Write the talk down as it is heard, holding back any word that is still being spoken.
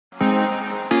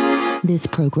This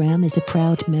program is a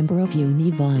proud member of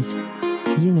Univaz.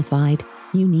 Unified,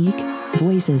 unique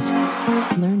voices.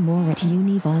 Learn more at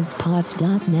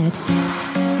univazpods.net.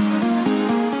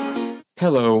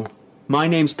 Hello, my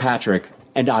name's Patrick,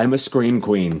 and I'm a Scream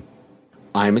Queen.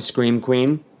 I'm a Scream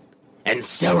Queen, and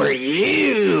so are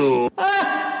you!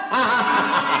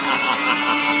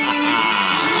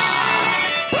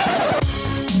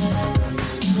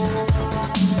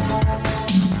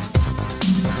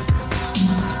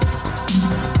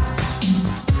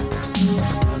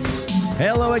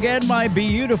 Hello again, my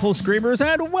beautiful screamers,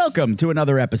 and welcome to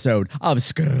another episode of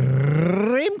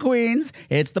Scream Queens.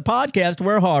 It's the podcast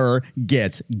where horror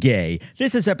gets gay.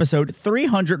 This is episode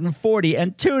 340,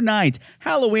 and tonight,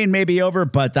 Halloween may be over,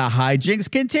 but the hijinks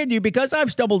continue because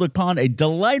I've stumbled upon a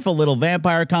delightful little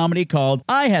vampire comedy called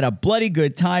I Had a Bloody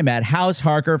Good Time at House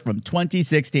Harker from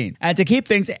 2016. And to keep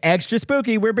things extra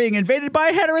spooky, we're being invaded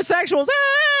by heterosexuals.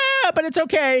 But it's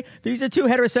okay. These are two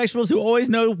heterosexuals who always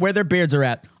know where their beards are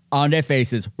at. On their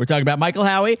faces. We're talking about Michael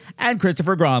Howie and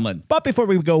Christopher Gronlund. But before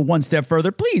we go one step further,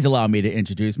 please allow me to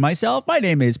introduce myself. My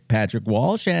name is Patrick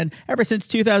Walsh, and ever since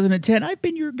 2010, I've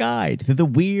been your guide through the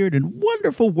weird and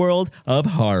wonderful world of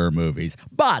horror movies.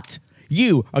 But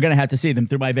you are going to have to see them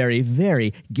through my very,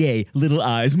 very gay little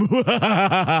eyes.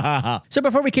 So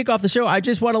before we kick off the show, I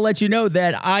just want to let you know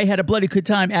that I Had a Bloody Good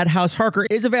Time at House Harker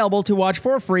is available to watch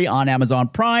for free on Amazon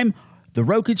Prime, the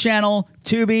Roku channel,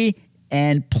 Tubi,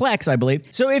 and Plex, I believe.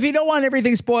 So if you don't want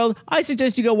everything spoiled, I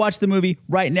suggest you go watch the movie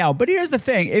right now. But here's the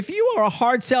thing. If you are a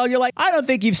hard sell, you're like, I don't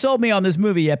think you've sold me on this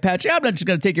movie yet, Patrick. I'm not just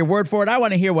going to take your word for it. I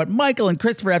want to hear what Michael and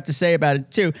Christopher have to say about it,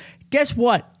 too. Guess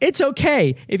what? It's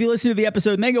okay if you listen to the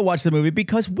episode and then go watch the movie,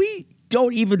 because we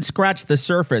don't even scratch the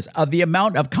surface of the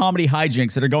amount of comedy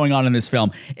hijinks that are going on in this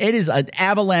film. It is an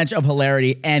avalanche of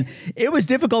hilarity, and it was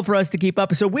difficult for us to keep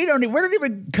up. So we don't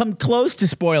even come close to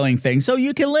spoiling things. So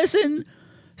you can listen.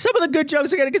 Some of the good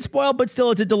jokes are going to get spoiled, but still,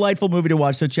 it's a delightful movie to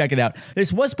watch, so check it out.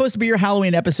 This was supposed to be your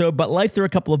Halloween episode, but life threw a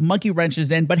couple of monkey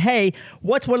wrenches in. But hey,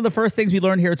 what's one of the first things we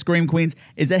learned here at Scream Queens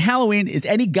is that Halloween is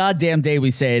any goddamn day we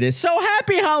say it is. So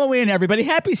happy Halloween, everybody.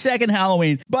 Happy second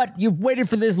Halloween. But you've waited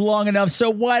for this long enough,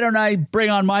 so why don't I bring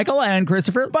on Michael and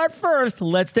Christopher? But first,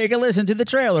 let's take a listen to the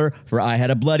trailer for I Had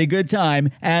a Bloody Good Time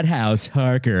at House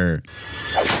Harker.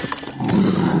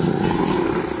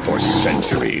 For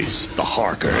centuries, the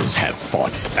Harkers have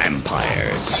fought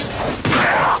vampires.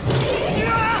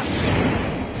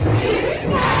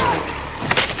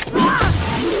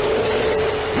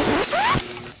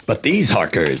 But these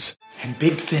Harkers and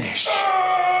Big Finish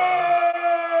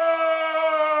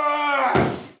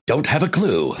don't have a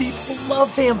clue. People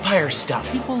love vampire stuff.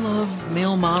 People love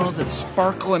male models that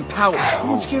sparkle and pout.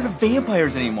 No one's scared of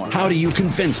vampires anymore. How do you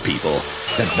convince people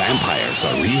that vampires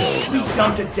are real? We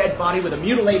dumped a dead body with a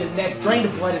mutilated neck, drained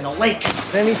of blood in a lake.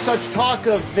 Any such talk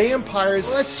of vampires,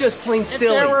 well, that's just plain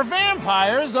silly. If there were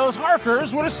vampires, those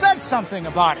Harkers would have said something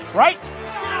about it, right?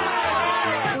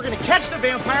 We're gonna catch the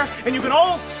vampire, and you can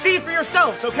all see for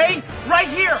yourselves, okay? Right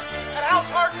here, at House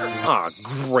Harker. Ah,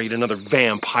 great, another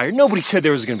vampire. Nobody said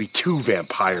there was gonna be two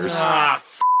vampires. Why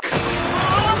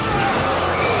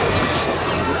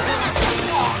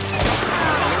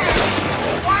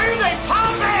are they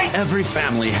popping? Every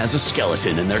family has a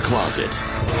skeleton in their closet.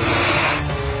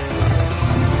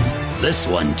 This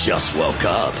one just woke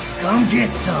up. Come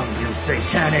get some, you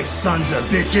satanic sons of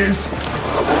bitches.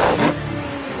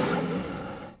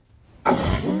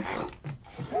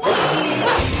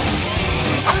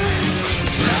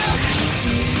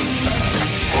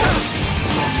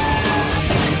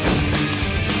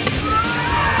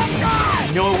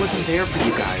 Noah wasn't there for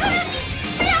you guys.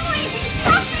 Family! We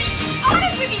have to be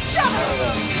honest with each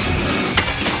other!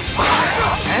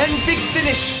 And Big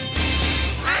Finish.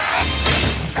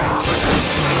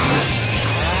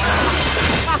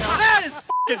 That is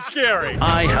f***ing scary.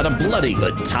 I Had a Bloody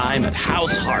Good Time at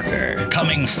House Harker.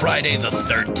 Coming Friday the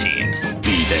 13th.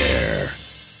 Be there.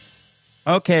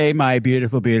 Okay, my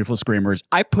beautiful, beautiful screamers,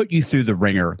 I put you through the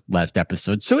ringer last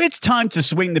episode, so it's time to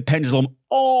swing the pendulum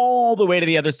all the way to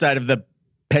the other side of the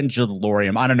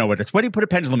pendulorium. I don't know what it is. What do you put a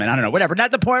pendulum in? I don't know. Whatever.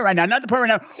 Not the point right now.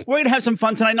 We're going to have some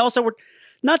fun tonight. And also, we're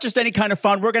not just any kind of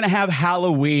fun. We're going to have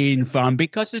Halloween fun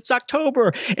because it's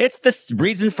October. It's the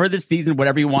reason for this season,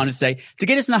 whatever you want to say. To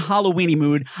get us in the Halloweeny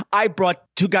mood, I brought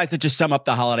two guys that just sum up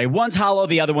the holiday. One's hollow,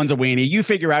 the other one's a weenie. You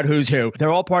figure out who's who. They're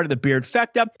all part of the Beard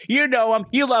Fecta. You know them.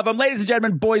 You love them. Ladies and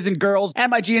gentlemen, boys and girls, and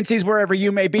my GNCs wherever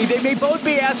you may be. They may both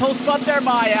be assholes, but they're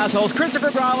my assholes. Christopher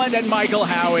Gronlund and Michael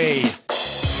Howie.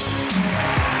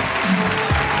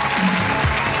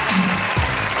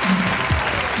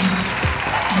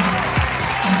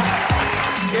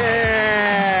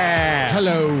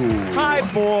 Hello.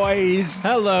 Hi, boys.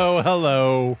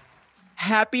 Hello.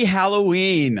 Happy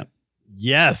Halloween.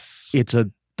 Yes. It's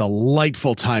a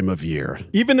delightful time of year.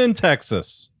 Even in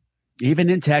Texas.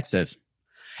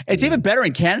 It's even better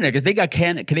in Canada because they got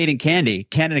Canadian candy.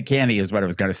 Canada candy is what I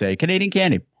was going to say. Canadian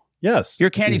candy. Yes. Your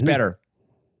candy's better.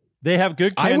 They have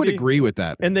good candy. I would agree with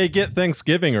that. And they get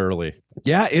Thanksgiving early.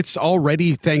 Yeah, it's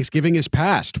already Thanksgiving is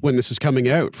past when this is coming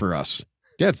out for us.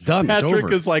 Yeah, it's done. Patrick it's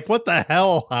over. is like, what the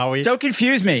hell, Howie? Don't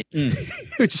confuse me.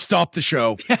 Stop the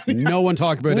show. No one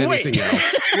talk about anything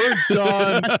else. We're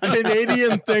done.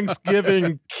 Canadian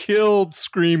Thanksgiving killed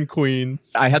Scream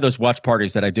Queens. I have those watch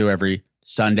parties that I do every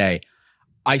Sunday.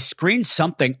 I screened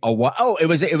something it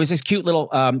was this cute little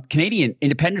Canadian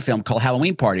independent film called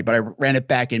Halloween Party, but I ran it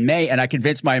back in May, and I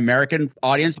convinced my American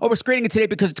audience, we're screening it today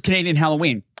because it's Canadian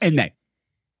Halloween in May.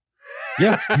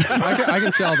 Yeah, I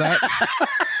can sell that.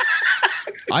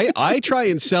 I try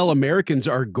and sell Americans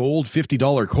our gold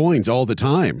 $50 coins all the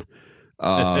time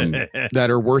that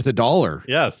are worth $1.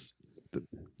 Yes.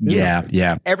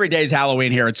 Yeah. Every day's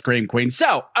Halloween here at Scream Queen.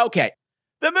 So, okay.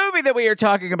 The movie that we are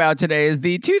talking about today is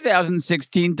the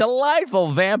 2016 delightful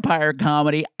vampire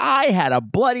comedy, I Had a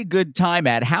Bloody Good Time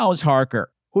at House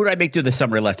Harker. Who did I make do the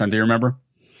summary last time? Do you remember?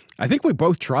 I think we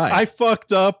both tried. I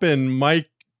fucked up and Mike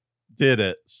did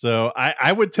it. So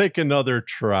I would take another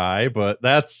try, but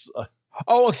that's...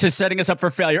 Oh, it's just setting us up for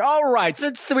failure. All right,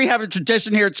 since we have a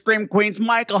tradition here at Scream Queens,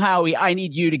 Michael Howie, I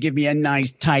need you to give me a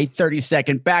nice, tight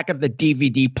 30-second back of the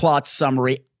DVD plot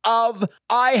summary of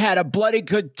I Had a Bloody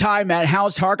Good Time at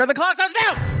House Harker. The clock starts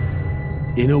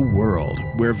now! In a world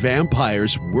where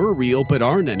vampires were real but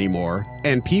aren't anymore,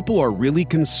 and people are really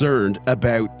concerned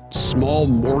about small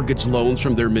mortgage loans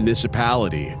from their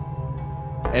municipality,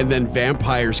 and then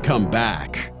vampires come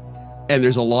back, and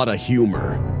there's a lot of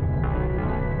humor.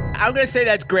 I'm going to say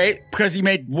that's great because he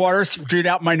made water shoot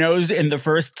out my nose in the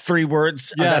first 3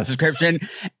 words of that description.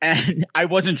 And I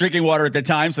wasn't drinking water at the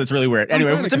time, so it's really weird.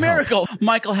 Anyway, it's a miracle.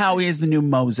 Michael Howie is the new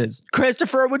Moses.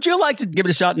 Christopher, would you like to give it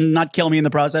a shot and not kill me in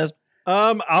the process?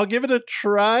 I'll give it a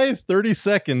try. 30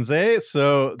 seconds, eh?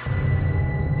 So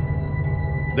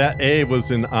that A was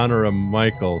in honor of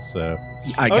Michael, so...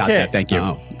 I got that. Thank you.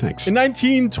 Oh, thanks. In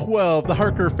 1912, the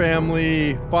Harker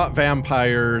family fought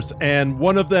vampires, and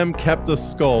one of them kept a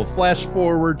skull. Flash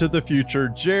forward to the future.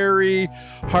 Jerry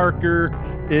Harker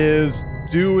is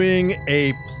doing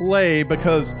a play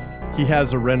because he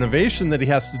has a renovation that he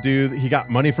has to do. He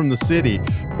got money from the city,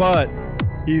 but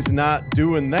he's not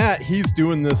doing that. He's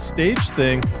doing this stage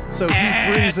thing. So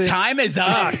he brings in... Time is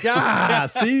up. Oh,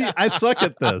 God. See, I suck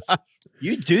at this.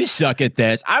 You do suck at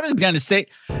this. I was going to say,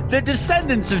 the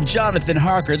descendants of Jonathan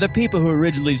Harker, the people who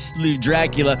originally slew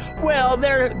Dracula, well,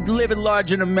 they're living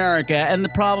large in America, and the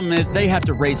problem is they have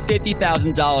to raise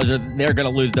 $50,000 or they're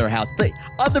going to lose their house. The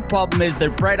other problem is their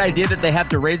bright idea that they have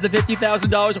to raise the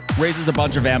 $50,000 raises a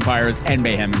bunch of vampires and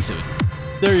mayhem ensues.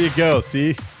 There you go,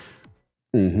 see?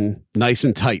 Mm-hmm. Nice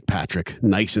and tight, Patrick.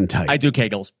 Nice and tight. I do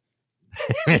kegels.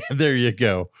 There you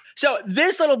go. So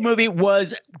this little movie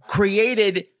was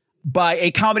created by a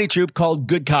comedy troupe called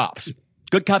Good Cops.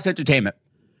 Good Cops Entertainment,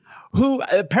 who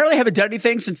apparently haven't done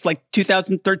anything since like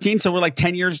 2013. So we're like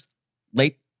 10 years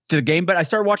late to the game. But I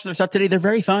started watching their stuff today. They're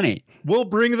very funny. We'll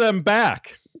bring them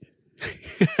back.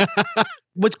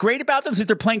 What's great about them is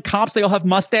they're playing cops. They all have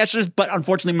mustaches, but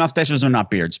unfortunately, mustaches are not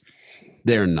beards.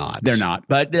 They're not.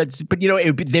 But you know,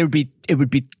 it would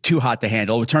be too hot to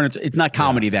handle. It would turn it's not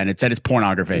comedy then. It's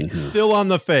pornography. Mm-hmm. Still on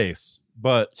the face,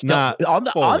 but still not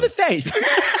on the face.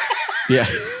 Yeah.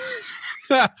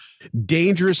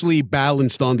 Dangerously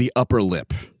balanced on the upper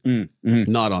lip,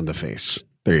 not on the face.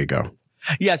 There you go.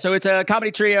 Yeah, so it's a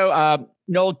comedy trio.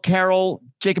 Noel Carroll,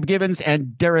 Jacob Gibbons,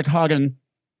 and Derek Hagen.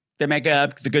 They make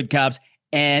up the Good Cops,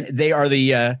 and they are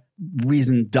the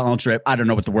reason Donald Trump. I don't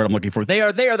know what the word I'm looking for. They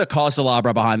are the cause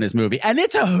célèbre behind this movie, and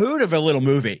it's a hoot of a little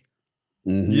movie.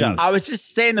 Mm-hmm. Yes. I was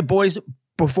just saying the boys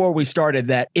before we started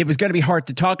that it was going to be hard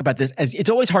to talk about this, as it's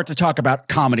always hard to talk about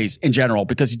comedies in general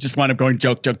because you just wind up going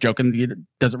joke, and it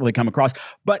doesn't really come across.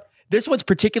 But this one's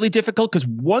particularly difficult because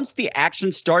once the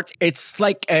action starts, it's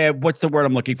like, what's the word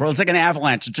I'm looking for? It's like an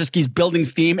avalanche. It just keeps building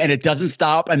steam and it doesn't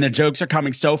stop. And the jokes are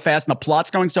coming so fast and the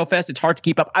plot's going so fast. It's hard to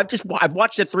keep up. I've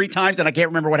watched it 3 times and I can't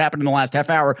remember what happened in the last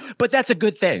half hour, but that's a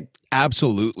good thing.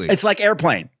 Absolutely. It's like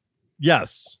Airplane.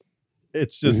 Yes.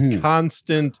 It's just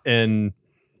constant, and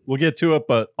we'll get to it,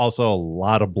 but also a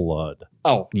lot of blood.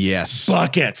 Oh, yes.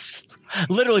 Buckets.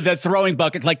 Literally, they're throwing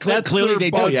buckets. Like clearly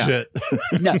they do. Yeah.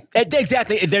 No,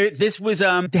 exactly. This was they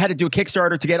had to do a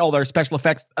Kickstarter to get all their special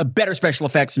effects, better special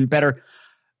effects, and better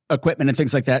equipment and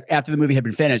things like that after the movie had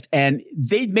been finished. And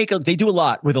they do a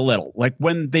lot with a little. Like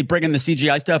when they bring in the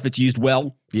CGI stuff, it's used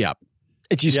well. Yeah.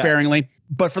 It's used sparingly.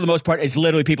 But for the most part, it's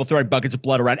literally people throwing buckets of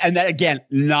blood around. And that, again,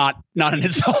 not an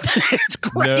insult. It's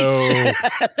great. No.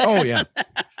 Oh, yeah.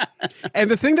 And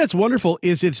the thing that's wonderful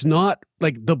is it's not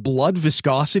like the blood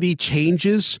viscosity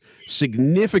changes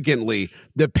significantly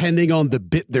depending on the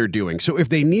bit they're doing. So if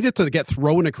they need it to get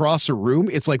thrown across a room,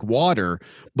 it's like water.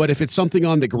 But if it's something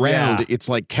on the ground, it's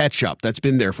like ketchup that's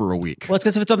been there for a week. Well, it's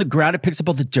because if it's on the ground, it picks up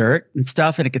all the dirt and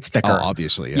stuff and it gets thicker. Oh,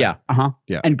 obviously. Yeah. Uh-huh.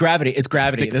 Yeah. And gravity. It's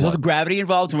gravity. Thick There's also blood. gravity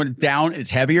involved. When it's down, it's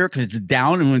heavier because it's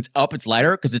down. And when it's up, it's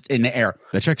lighter because it's in the air.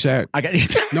 That checks out. I got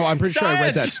No, I'm pretty sure I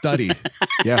read that study.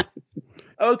 Yeah.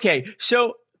 Okay,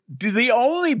 so the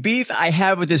only beef I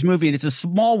have with this movie, and it's a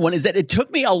small one, is that it took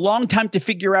me a long time to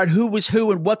figure out who was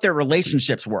who and what their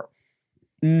relationships were.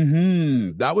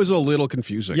 That was a little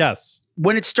confusing. Yes.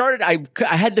 When it started,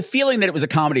 I had the feeling that it was a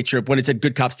comedy troupe when it said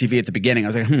Good Cops TV at the beginning. I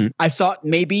was like, I thought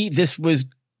maybe this was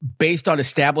based on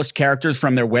established characters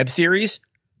from their web series,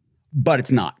 but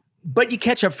it's not. But you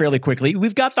catch up fairly quickly.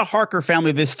 We've got the Harker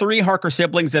family. There's 3 Harker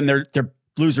siblings and their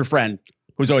loser friend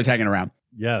who's always hanging around.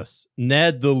 Yes.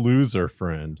 Ned the loser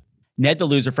friend. Ned the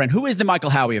loser friend, who is the Michael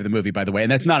Howie of the movie, by the way, and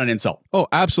that's not an insult. Oh,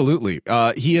 absolutely.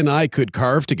 He and I could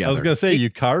carve together. I was going to say, you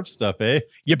carve stuff, eh?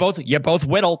 You both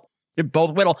whittle. You're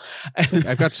both whittle.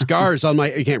 I've got scars on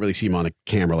my... You can't really see him on a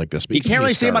camera like this. But You can't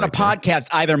really see him on a podcast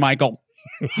either, Michael.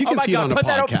 You can see it on a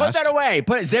podcast. Put that away.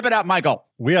 Zip it up, Michael.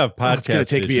 We have podcasts. It's going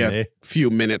to take me a few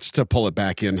minutes to pull it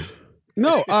back in.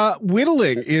 No,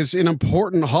 whittling is an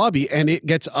important hobby, and it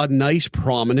gets a nice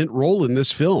prominent role in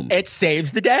this film. It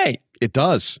saves the day. It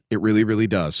does. It really, really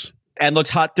does. And looks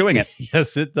hot doing it.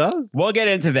 Yes, it does. We'll get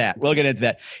into that.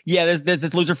 Yeah, there's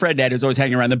this loser friend Ned who's always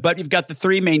hanging around them, but you've got the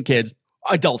 3 main kids,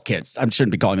 adult kids. I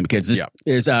shouldn't be calling them kids. This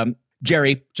is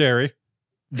Jerry,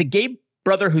 the gay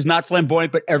brother who's not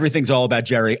flamboyant, but everything's all about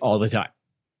Jerry all the time.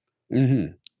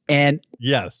 Mm-hmm. And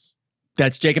yes,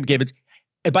 that's Jacob Gibbons.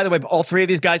 And by the way, all 3 of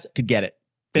these guys could get it.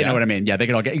 They know what I mean. Yeah, they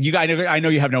can all get you. I know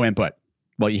you have no input.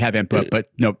 Well, you have input, but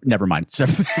no, never mind. So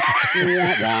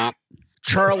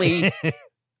Charlie,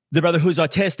 the brother who's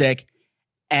autistic,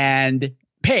 and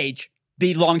Paige,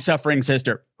 the long-suffering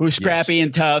sister, who's scrappy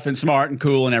and tough and smart and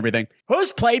cool and everything,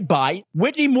 who's played by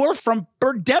Whitney Moore from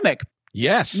Birdemic.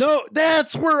 Yes. No,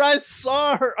 that's where I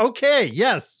saw her. Okay,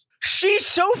 yes. She's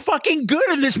so fucking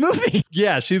good in this movie.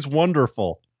 Yeah, she's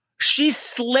wonderful. She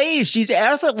slays. She's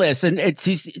effortless, and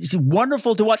she's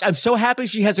wonderful to watch. I'm so happy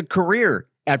she has a career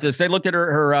after this. I looked at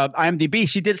her IMDb.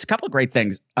 She did a couple of great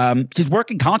things. She's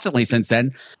working constantly since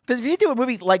then. Because if you do a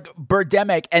movie like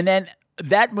Birdemic, and then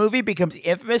that movie becomes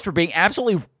infamous for being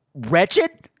absolutely wretched,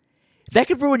 that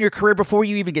could ruin your career before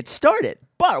you even get started.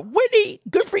 But Whitney,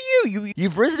 good for you.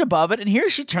 You've risen above it, and here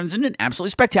she turns in an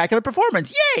absolutely spectacular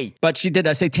performance. Yay! But she did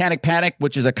a Satanic Panic,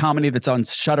 which is a comedy that's on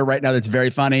Shudder right now that's very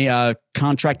funny.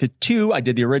 Contracted 2. I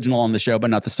did the original on the show,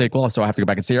 but not the sequel, so I have to go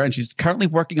back and see her. And she's currently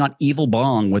working on Evil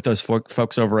Bong with those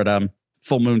folks over at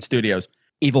Full Moon Studios.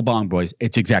 Evil Bong, boys.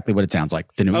 It's exactly what it sounds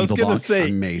like. The new Evil Bong. I was going to say,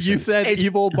 amazing. You said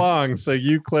Evil Bong, so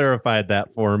you clarified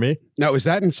that for me. Now, is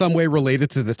that in some way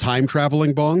related to the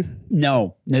time-traveling bong?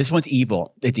 No, this one's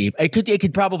evil. It's evil. It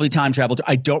could probably time travel.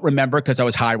 I don't remember because I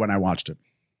was high when I watched it.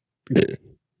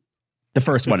 The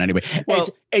first one, anyway. Well,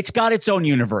 it's got its own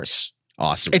universe.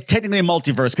 Awesome. It's technically a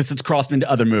multiverse because it's crossed into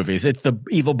other movies. It's the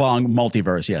Evil Bong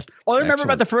multiverse, yes. All I remember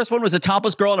about the first one was a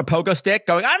topless girl on a pogo stick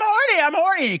going, I'm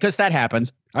horny, because that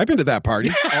happens. I've been to that party.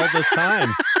 All the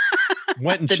time.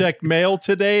 Went and checked mail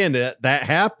today, and that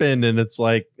happened, and it's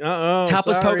like,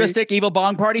 topless pogo stick, Evil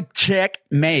Bong party,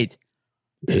 checkmate.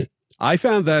 I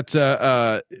found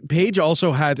that Paige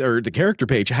also had, or the character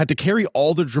Paige, had to carry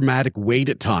all the dramatic weight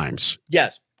at times.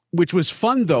 Yes. Which was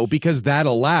fun, though, because that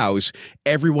allows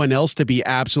everyone else to be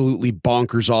absolutely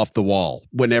bonkers off the wall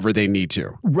whenever they need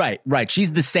to. Right.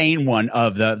 She's the sane one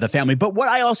of the family. But what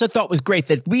I also thought was great,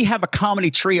 that we have a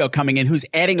comedy trio coming in who's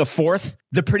adding a fourth,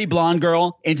 the pretty blonde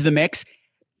girl, into the mix.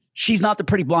 She's not the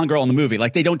pretty blonde girl in the movie.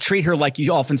 Like, they don't treat her like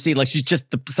you often see, like she's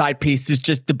just the side piece, is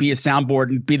just to be a soundboard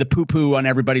and be the poo-poo on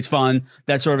everybody's fun,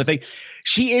 that sort of thing.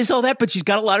 She is all that, but she's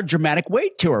got a lot of dramatic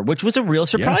weight to her, which was a real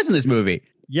surprise in this movie.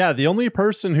 Yeah, the only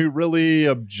person who really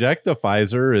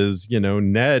objectifies her is,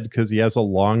 Ned, because he has a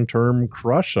long-term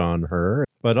crush on her.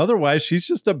 But otherwise, she's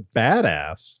just a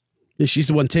badass. She's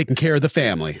the one taking care of the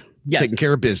family, taking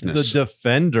care of business. The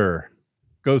defender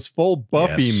goes full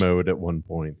Buffy mode at one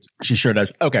point. She sure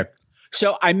does. Okay.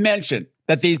 So I mentioned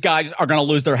that these guys are going to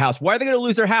lose their house. Why are they going to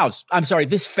lose their house? I'm sorry,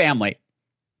 this family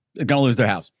is going to lose their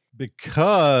house.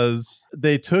 Because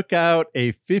they took out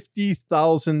a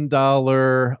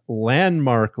 $50,000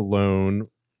 landmark loan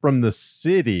from the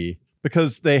city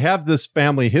because they have this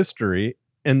family history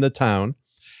in the town.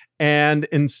 And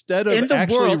instead of in the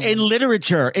world, in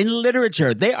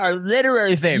literature, they are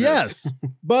literary famous. Yes.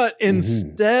 But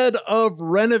instead of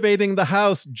renovating the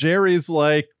house, Jerry's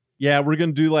like, yeah, we're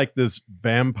going to do like this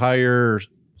vampire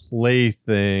play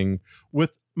thing with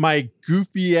my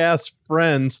goofy ass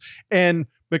friends. And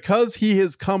because he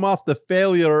has come off the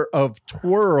failure of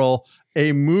Twirl,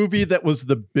 a movie that was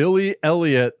the Billy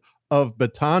Elliot of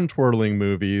baton twirling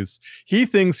movies, he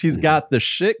thinks he's got the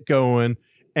shit going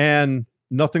and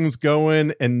nothing's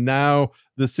going. And now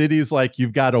the city's like,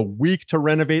 you've got a week to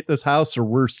renovate this house or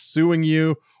we're suing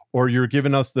you or you're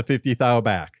giving us the 50,000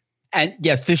 back. And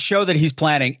yes, this show that he's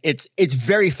planning, it's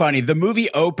very funny. The movie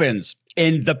opens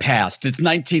in the past. It's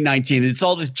 1919. It's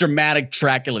all this dramatic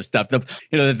Dracula stuff.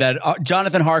 That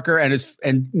Jonathan Harker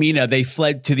and Mina, they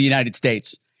fled to the United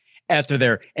States after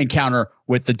their encounter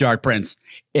with the Dark Prince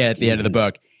at the end of the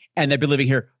book. And they've been living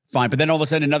here fine. But then all of a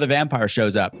sudden another vampire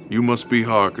shows up. You must be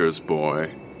Harker's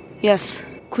boy. Yes,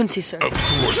 Quincy, sir. Of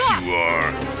course you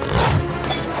are.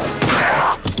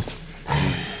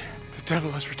 The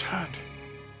devil has returned.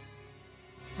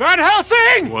 Van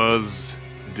Helsing! Was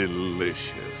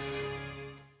delicious.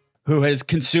 Who has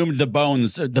consumed the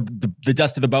bones, the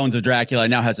dust of the bones of Dracula,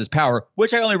 and now has his power,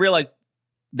 which I only realized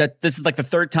that this is like the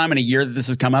third time in a year that this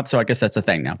has come up, so I guess that's a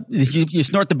thing now. You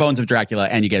snort the bones of Dracula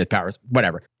and you get his powers,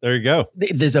 whatever. There you go.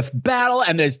 There's a battle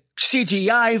and there's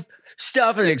CGI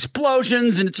stuff and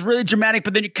explosions and it's really dramatic,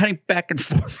 but then you're cutting back and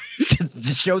forth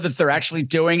to show that they're actually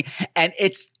doing, and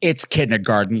it's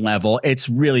kindergarten level. It's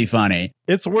really funny.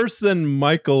 It's worse than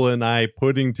Michael and I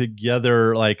putting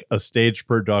together like a stage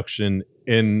production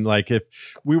in like if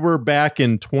we were back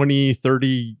in 20,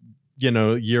 30,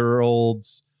 year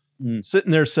olds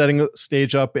sitting there setting a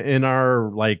stage up in our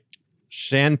like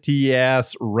shanty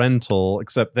ass rental,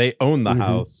 except they own the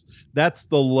house. That's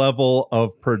the level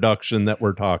of production that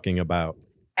we're talking about.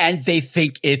 And they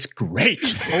think it's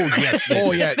great. Oh, yes.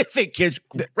 Oh, yeah. They think it's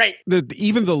great.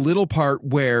 Even the little part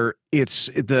where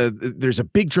there's a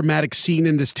big dramatic scene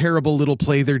in this terrible little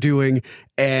play they're doing,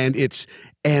 and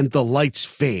the lights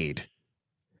fade.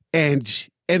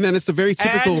 And then it's the very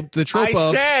typical, the trope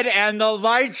of... and the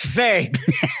lights fade.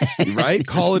 Right?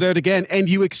 Call it out again. And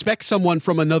you expect someone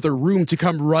from another room to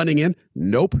come running in.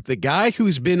 Nope. The guy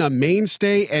who's been a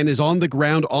mainstay and is on the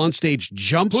ground on stage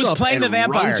jumps up. Who's playing the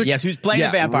vampire? Yes, who's playing the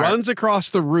vampire? Runs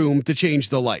across the room to change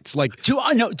the lights. Like to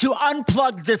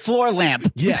unplug the floor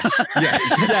lamp. Yes.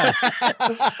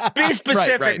 Yes. Be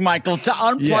specific, right. Michael, to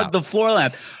unplug the floor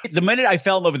lamp. The minute I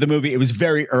fell in love with the movie, it was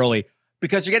very early.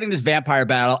 Because you're getting this vampire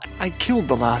battle. I killed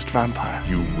the last vampire.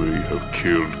 You may have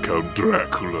killed Count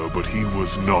Dracula, but he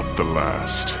was not the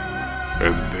last.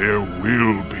 And there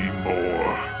will be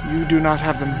more. You do not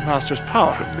have the Master's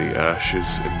power. From the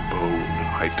ashes and bone,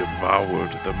 I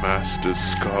devoured the Master's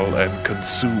skull and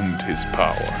consumed his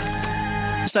power.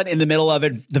 In the middle of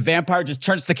it, the vampire just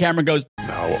turns to the camera and goes,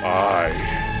 Now I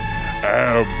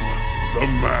am the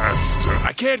Master.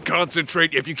 I can't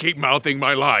concentrate if you keep mouthing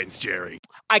my lines, Jerry.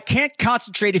 I can't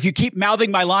concentrate if you keep mouthing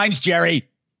my lines, Jerry.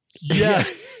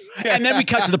 Yes. And then we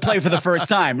cut to the play for the first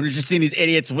time. We're just seeing these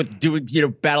idiots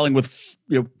battling with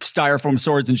styrofoam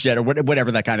swords and shit or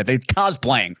whatever that kind of thing. It's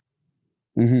cosplaying.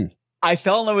 I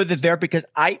fell in love with it there because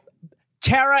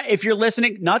Tara, if you're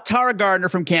listening, not Tara Gardner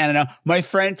from Canada, my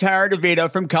friend Tara DeVito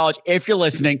from college, if you're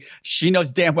listening, she knows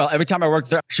damn well every time I worked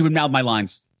there, she would mouth my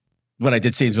lines when I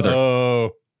did scenes with her.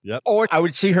 Oh, yep. Or I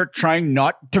would see her trying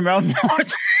not to mouth my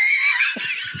lines.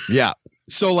 Yeah.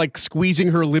 So like squeezing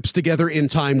her lips together in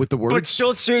time with the words. But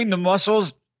still seeing the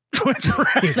muscles.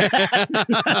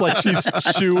 It's like she's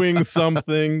chewing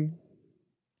something.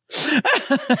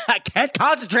 I can't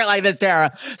concentrate like this,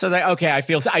 Tara. So I was like, okay,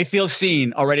 I feel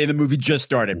seen already. The movie just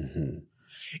started.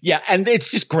 Yeah, and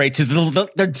it's just great. So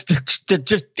they're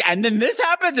just, and then this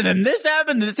happens, and then this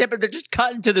happens, and this happens. They're just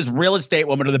cutting to this real estate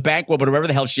woman or the bank woman or whoever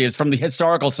the hell she is from the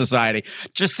Historical Society,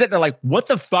 just sitting there like, what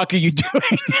the fuck are you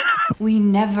doing? We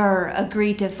never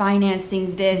agreed to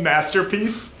financing this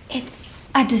masterpiece. It's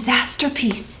a disaster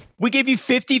piece. We gave you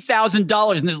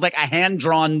 $50,000, and there's like a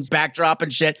hand-drawn backdrop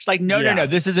and shit. It's like, no,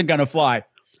 this isn't going to fly.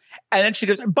 And then she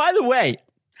goes, by the way,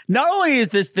 not only is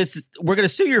this, we're going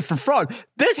to sue you for fraud.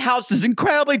 This house is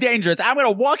incredibly dangerous. I'm going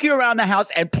to walk you around the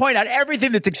house and point out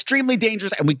everything that's extremely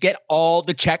dangerous. And we get all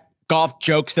the Chekhov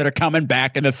jokes that are coming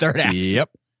back in the third act. Yep.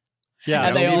 Yeah.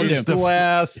 And they all do. The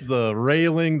glass, the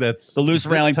railing that's the loose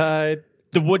railing, tied.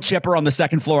 The wood chipper on the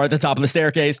second floor at the top of the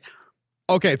staircase.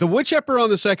 Okay, the wood chipper on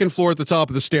the second floor at the top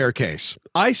of the staircase.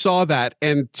 I saw that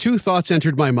and two thoughts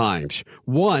entered my mind.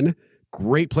 One,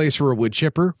 great place for a wood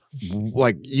chipper.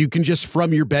 Like, you can just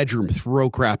from your bedroom throw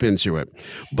crap into it.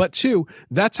 But 2,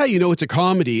 that's how you know it's a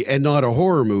comedy and not a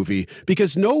horror movie,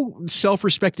 because no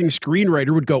self-respecting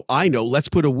screenwriter would go, I know, let's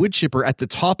put a wood chipper at the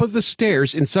top of the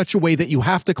stairs in such a way that you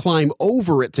have to climb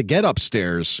over it to get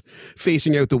upstairs,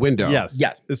 facing out the window.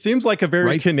 Yes. It seems like a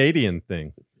very Canadian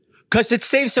thing. Because it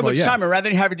saves so much time. And rather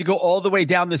than having to go all the way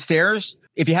down the stairs,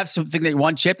 if you have something that you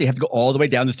want chipped, you have to go all the way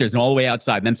down the stairs and all the way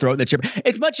outside and then throw it in the chipper.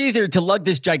 It's much easier to lug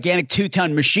this gigantic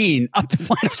 2-ton machine up the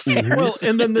flight of stairs. Well,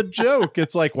 and then the joke,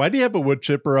 it's like, why do you have a wood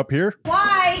chipper up here?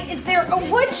 Why is there a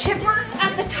wood chipper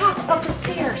at the top of the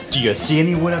stairs? Do you see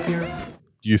any wood up here?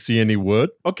 Do you see any wood?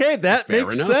 Okay, that Fair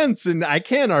makes enough. sense, and I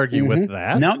can't argue with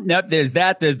that. Nope. There's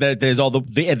that. There's all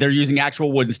the they're using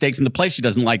actual wooden stakes in the place. She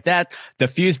doesn't like that. The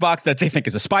fuse box that they think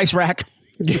is a spice rack.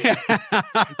 Yeah.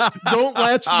 Don't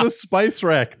latch the spice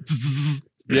rack.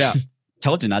 Yeah.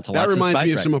 Told you not to latch the spice rack. That reminds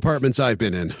me of some apartments I've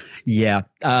been in. Yeah.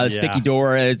 Sticky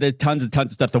door. There's tons of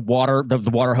stuff. The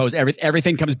water hose.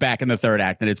 Everything comes back in the third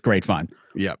act, and it's great fun.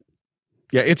 Yep.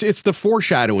 Yeah. It's the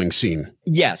foreshadowing scene.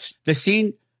 Yes. The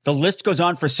scene. The list goes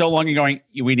on for so long. You're going,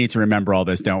 we need to remember all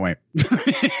this, don't we?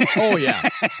 Oh, yeah.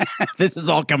 This is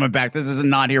all coming back. This is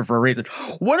not here for a reason.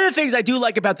 One of the things I do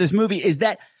like about this movie is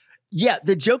that, yeah,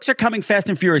 the jokes are coming fast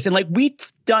and furious. And like, we've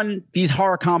done these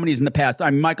horror comedies in the past.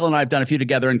 Michael and I have done a few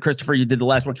together, and Christopher, you did the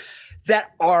last one, that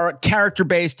are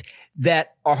character-based,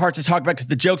 that are hard to talk about because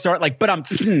the jokes aren't like,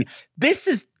 this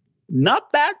is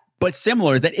not that, but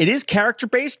similar, that it is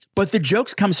character-based, but the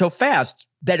jokes come so fast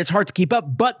that it's hard to keep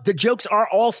up. But the jokes are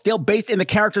all still based in the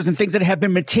characters and things that have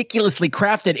been meticulously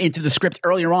crafted into the script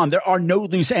earlier on. There are no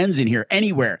loose ends in here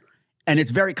anywhere. And it's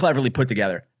very cleverly put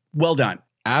together. Well done.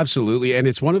 Absolutely. And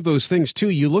it's one of those things, too.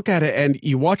 You look at it and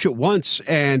you watch it once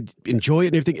and enjoy it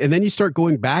and everything. And then you start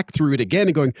going back through it again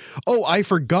and going, oh, I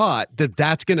forgot that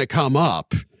that's going to come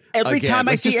up. Every time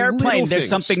I see Airplane, there's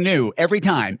something new. Every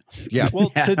time. Yeah.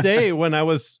 Well, today when I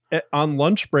was on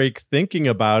lunch break thinking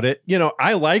about it,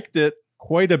 I liked it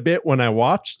quite a bit when I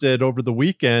watched it over the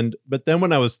weekend. But then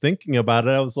when I was thinking about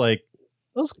it, I was like,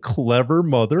 those clever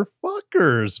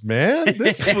motherfuckers, man.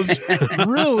 This was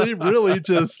really, really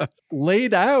just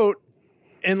laid out.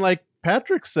 And like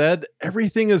Patrick said,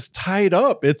 everything is tied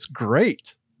up. It's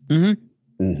great.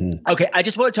 Mm-hmm. Mm-hmm. Okay, I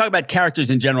just want to talk about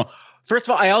characters in general. First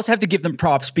of all, I also have to give them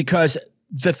props because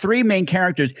the 3 main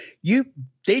characters,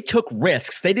 they took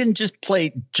risks. They didn't just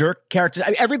play jerk characters.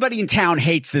 Everybody in town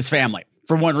hates this family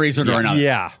for one reason or another.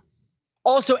 Yeah.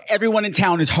 Also, everyone in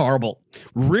town is horrible.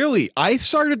 Really? I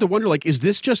started to wonder, like, is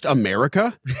this just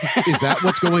America? Is that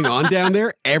what's going on down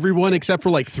there? Everyone except for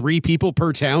like 3 people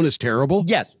per town is terrible?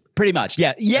 Yes, pretty much.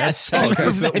 Yeah. Yes.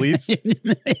 At least.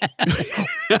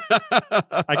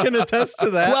 I can attest to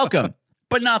that. Welcome,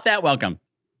 but not that welcome.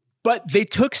 But they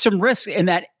took some risks in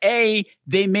that, A,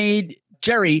 they made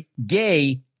Jerry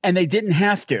gay and they didn't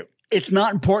have to. It's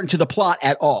not important to the plot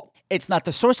at all. It's not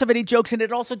the source of any jokes, and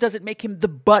it also doesn't make him the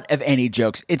butt of any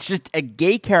jokes. It's just a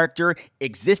gay character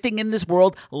existing in this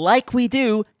world like we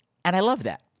do, and I love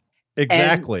that.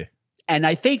 Exactly. And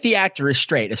I think the actor is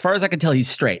straight. As far as I can tell, he's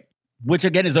straight, which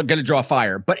again is going to draw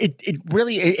fire. But it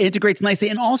really integrates nicely.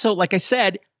 And also, like I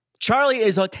said, Charlie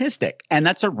is autistic, and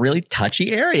that's a really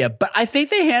touchy area. But I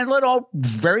think they handle it all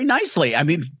very nicely. I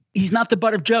mean, he's not the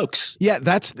butt of jokes. Yeah,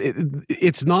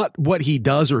 it's not what he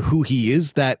does or who he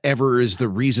is that ever is the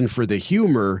reason for the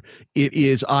humor. It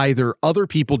is either other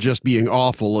people just being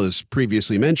awful, as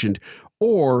previously mentioned,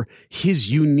 or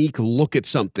his unique look at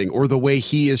something, or the way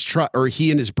he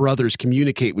and his brothers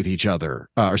communicate with each other.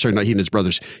 Sorry, not he and his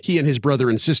brothers. He and his brother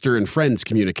and sister and friends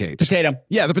communicate. Potato.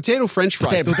 Yeah, the potato French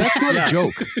fries. Though that's not a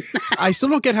joke. I still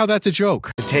don't get how that's a joke.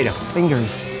 Potato.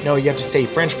 Fingers. No, you have to say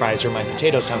French fries or my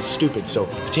potato sounds stupid. So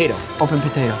potato. Open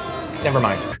potato. Never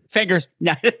mind. Fingers.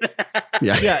 No.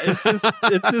 Yeah, it's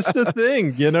just a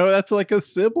thing. That's like a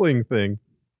sibling thing.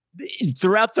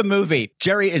 Throughout the movie,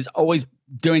 Jerry is always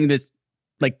doing this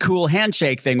like cool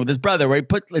handshake thing with his brother where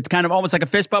it's kind of almost like a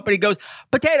fist bump, but he goes,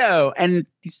 potato. And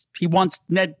he wants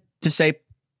Ned to say,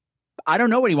 I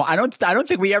don't know what he wants. I don't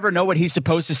think we ever know what he's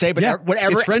supposed to say, but yeah,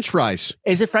 whatever. It's French fries.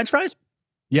 Is it French fries?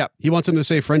 Yeah. He wants him to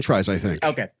say French fries, I think.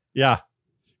 Okay. Yeah.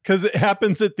 Because it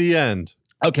happens at the end.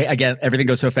 Okay, again, everything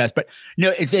goes so fast, but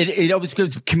no, it always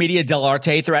goes commedia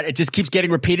dell'arte throughout. It just keeps getting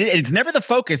repeated, and it's never the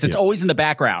focus. It's always in the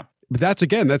background. But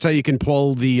that's how you can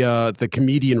pull the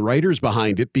comedian writers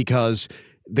behind it, because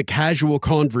the casual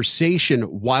conversation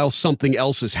while something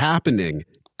else is happening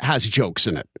has jokes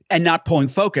in it. And not pulling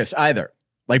focus either.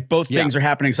 Like both things are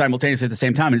happening simultaneously at the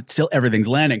same time, and still everything's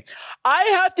landing. I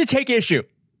have to take issue.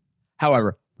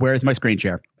 However, where is my screen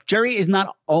share? Jerry is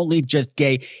not only just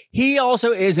gay, he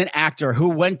also is an actor who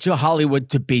went to Hollywood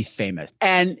to be famous.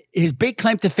 And his big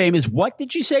claim to fame is, what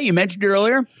did you say? You mentioned it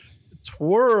earlier.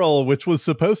 Twirl, which was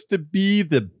supposed to be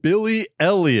the Billy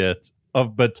Elliot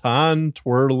of baton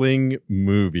twirling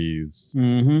movies.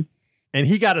 Mm-hmm. And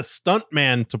he got a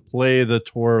stuntman to play the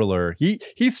twirler.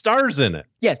 He stars in it.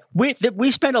 Yes,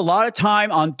 we spent a lot of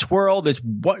time on Twirl,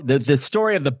 the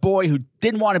story of the boy who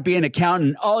didn't want to be an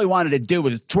accountant, and all he wanted to do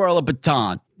was twirl a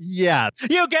baton. Yeah.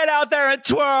 You get out there and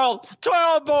twirl,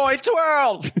 boy,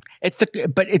 twirl.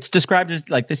 But it's described as,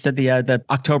 like they said, the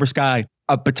October Sky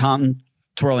of baton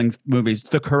twirling movies,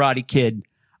 the Karate Kid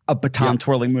of baton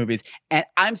twirling movies. And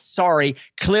I'm sorry,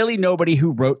 clearly nobody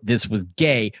who wrote this was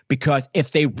gay, because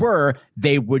if they were,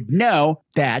 they would know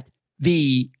that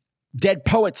the Dead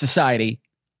Poet Society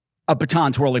of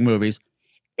baton twirling movies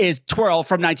is Twirl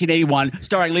from 1981,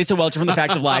 starring Lisa Welcher from The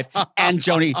Facts of Life and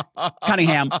Joni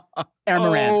Cunningham, Aaron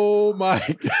Moran. Oh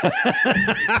my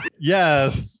God.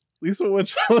 Yes. Lisa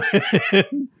Welcher.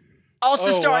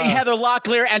 Also starring Heather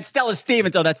Locklear and Stella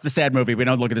Stevens. Oh, that's the sad movie. We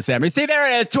don't look at the sad movie. See,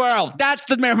 there it is, Twirl. That's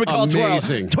the movie called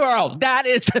Amazing. Twirl. Twirl. That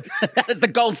is the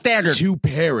gold standard. Two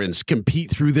parents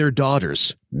compete through their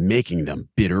daughters, making them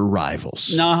bitter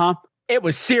rivals. Uh-huh. It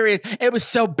was serious. It was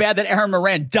so bad that Aaron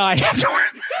Moran died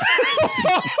afterwards.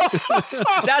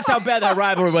 That's how bad that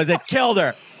rivalry was. It killed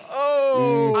her.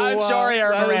 Oh, I'm sorry,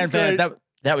 Aaron Moran fan.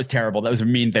 That was terrible. That was a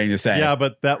mean thing to say. Yeah,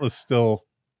 but that was still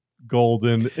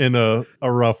golden in a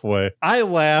rough way. I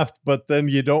laughed, but then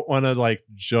you don't want to like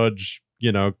judge,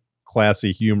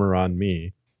 classy humor on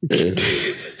me.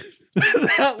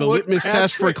 The litmus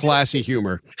test for classy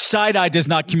humor. Side-eye does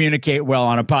not communicate well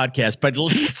on a podcast, but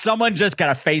someone just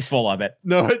got a face full of it.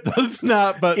 No, it does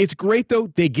not. But it's great though.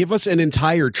 They give us an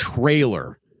entire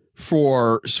trailer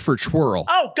for Twirl.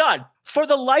 Oh God. For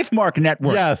the LifeMark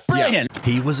Network. Yes. Brilliant. Yeah.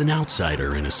 He was an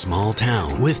outsider in a small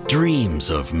town with dreams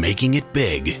of making it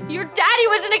big. Your daddy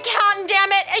was an accountant,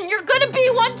 damn it, and you're gonna be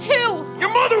one too.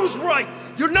 Your mother was right.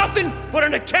 You're nothing but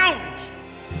an accountant.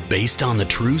 Based on the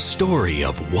true story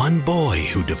of one boy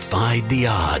who defied the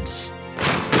odds.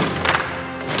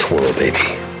 Twirl, baby.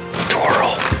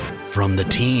 Twirl. From the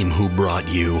team who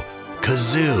brought you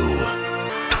Kazoo.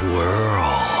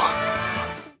 Twirl.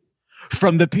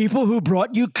 From the people who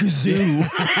brought you Kazoo.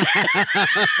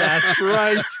 That's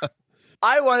right.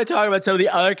 I want to talk about some of the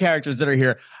other characters that are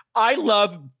here. I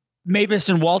love Mavis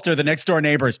and Walter, the next door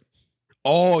neighbors.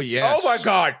 Oh, yes. Oh, my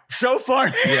God. So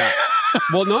fun. Yeah.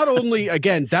 Well, not only,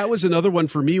 again, that was another one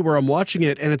for me where I'm watching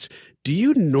it and it's, do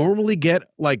you normally get,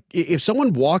 like, if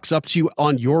someone walks up to you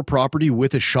on your property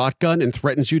with a shotgun and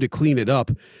threatens you to clean it up,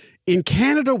 in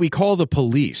Canada, we call the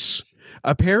police.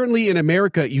 Apparently, in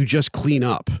America, you just clean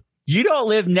up. You don't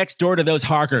live next door to those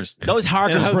Harkers. Those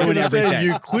Harkers ruin everything.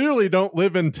 You clearly don't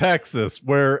live in Texas,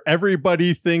 where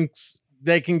everybody thinks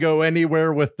they can go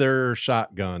anywhere with their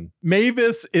shotgun.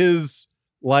 Mavis is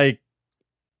like,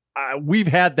 we've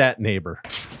had that neighbor.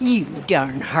 You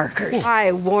darn Harkers.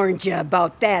 I warned you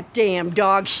about that damn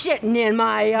dog shitting in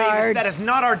my yard. Mavis, that is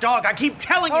not our dog. I keep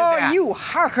telling you that. Oh, you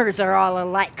Harkers are all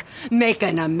alike,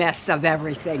 making a mess of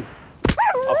everything.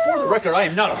 For the record, I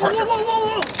am not a Harker.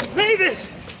 Whoa. Mavis!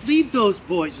 Leave those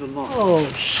boys alone. Oh,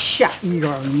 shut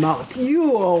your mouth,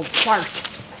 you old fart.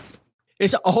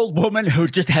 It's an old woman who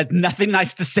just has nothing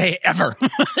nice to say ever.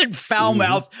 Foul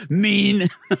mouth, mean.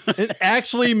 And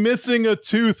actually missing a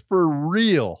tooth for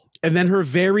real. And then her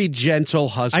very gentle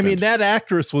husband. I mean, that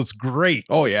actress was great.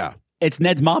 Oh, yeah. It's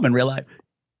Ned's mom in real life.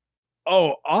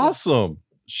 Oh, awesome.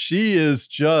 She is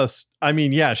just,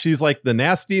 she's like the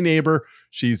nasty neighbor.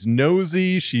 She's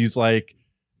nosy. She's like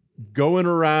going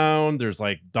around. There's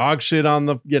like dog shit on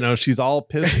the, she's all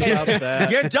pissed about that.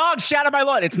 Your dog shat on my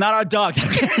lawn. It's not our dog.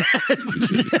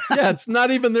 Yeah, it's not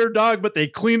even their dog, but they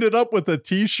cleaned it up with a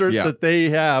t-shirt that they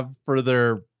have for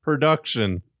their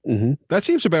production. Mm-hmm. That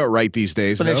seems about right these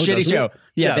days. For the shitty show.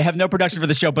 Yeah, yes. They have no production for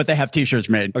the show, but they have t-shirts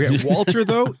made. Okay, Walter,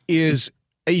 though, is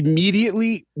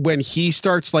immediately when he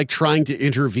starts like trying to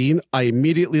intervene, I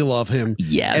immediately love him.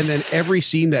 Yes. And then every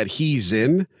scene that he's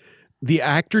in, the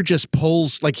actor just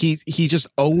pulls, like he just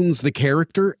owns the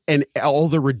character and all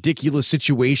the ridiculous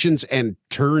situations and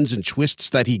turns and twists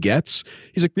that he gets.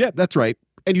 He's like, yeah, that's right.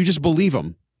 And you just believe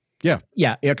him. Yeah.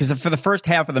 Yeah. Because for the first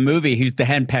half of the movie, he's the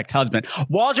henpecked husband.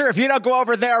 Walter, if you don't go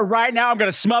over there right now, I'm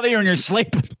going to smother you in your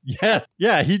sleep. Yeah.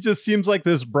 Yeah. He just seems like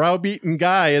this browbeaten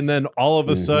guy. And then all of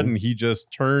a sudden he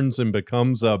just turns and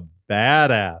becomes a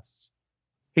badass.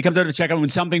 He comes out to check on when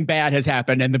something bad has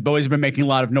happened and the boys have been making a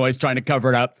lot of noise trying to cover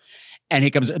it up. And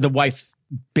the wife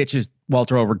bitches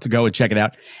Walter over to go and check it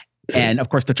out. And of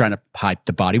course, they're trying to hide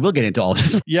the body. We'll get into all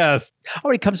this. Yes.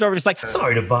 Oh, he comes over just like,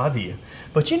 sorry to bother you,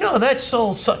 but you know that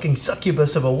soul-sucking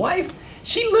succubus of a wife?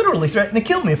 She literally threatened to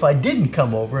kill me if I didn't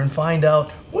come over and find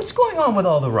out what's going on with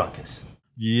all the ruckus.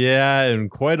 Yeah, and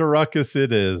quite a ruckus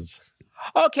it is.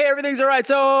 Okay, everything's all right.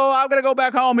 So I'm going to go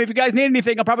back home. If you guys need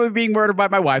anything, I'll probably be being murdered by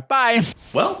my wife. Bye.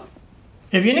 Well,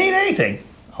 if you need anything,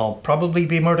 I'll probably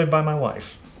be murdered by my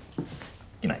wife.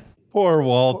 Good night. Poor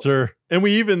Walter. And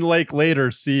we even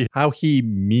later see how he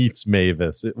meets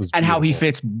Mavis. It was and beautiful. how he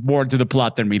fits more into the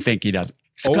plot than we think he does.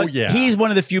 Oh, yeah. He's one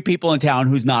of the few people in town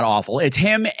who's not awful. It's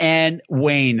him and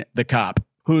Wayne, the cop,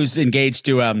 who's engaged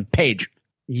to Paige.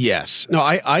 Yes. No,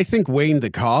 I think Wayne the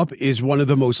cop is one of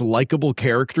the most likable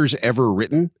characters ever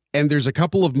written. And there's a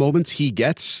couple of moments he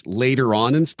gets later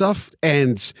on and stuff.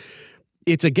 And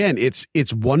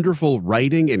it's wonderful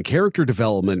writing and character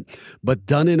development, but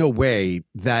done in a way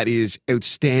that is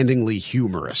outstandingly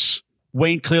humorous.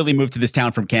 Wayne clearly moved to this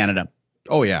town from Canada.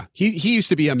 Oh, yeah. He used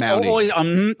to be a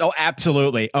Mountie. Oh,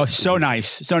 absolutely. Oh, so nice.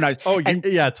 So nice. Oh, and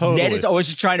yeah, totally. Ned is always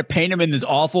just trying to paint him in this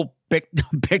awful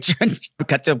picture.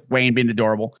 Cut to Wayne being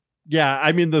adorable. Yeah,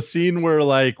 I mean, the scene where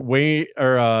Wayne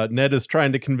or Ned is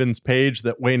trying to convince Paige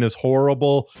that Wayne is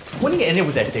horrible. When are you ended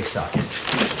with that dick socket?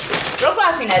 Real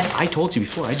classy, Ned. I told you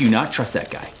before, I do not trust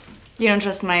that guy. You don't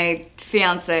trust my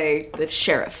fiance, the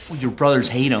sheriff. Well, your brothers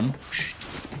hate him.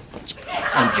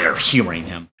 You're humoring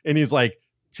him. And he's like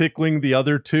tickling the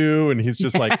other two, and he's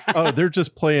just like, oh, they're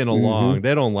just playing along. Mm-hmm.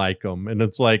 They don't like him. And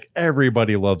it's like,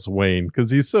 everybody loves Wayne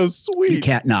because he's so sweet. You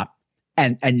can't not.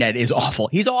 And Ned is awful.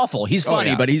 He's awful. He's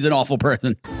funny, but he's an awful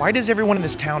person. Why does everyone in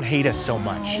this town hate us so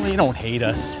much? Oh, they don't hate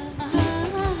us.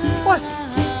 What?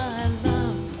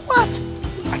 What?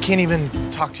 I can't even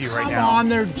talk to you right now. Come on,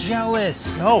 they're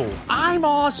jealous. No. I'm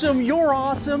awesome. You're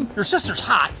awesome. Your sister's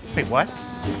hot. Wait, what?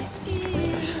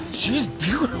 She's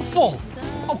beautiful.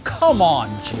 Oh, come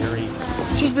on, Jerry.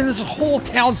 She's been this whole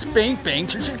town spank bang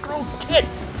till she grew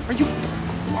tits. Are you?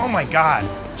 Oh my God.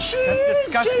 That's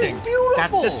disgusting. She's beautiful.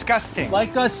 That's disgusting.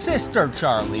 Like a sister,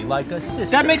 Charlie. Like a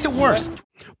sister. That makes it worse.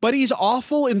 But he's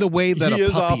awful in the way that a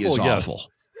puppy is awful.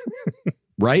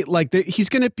 Right? Like he's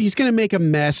gonna make a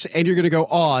mess, and you're gonna go,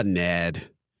 "Oh, Ned."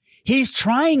 He's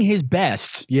trying his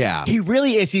best. Yeah, he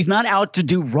really is. He's not out to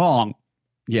do wrong.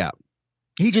 Yeah,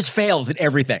 he just fails at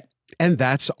everything, and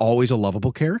that's always a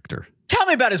lovable character. Tell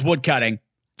me about his wood cutting.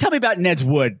 Tell me about Ned's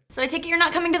wood. So I take it you're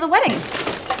not coming to the wedding.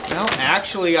 Well,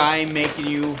 actually, I'm making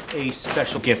you a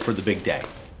special gift for the big day.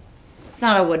 It's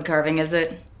not a wood carving, is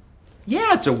it?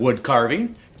 Yeah, it's a wood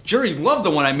carving. Jerry loved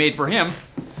the one I made for him.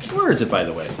 Where is it, by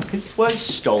the way? It was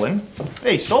stolen.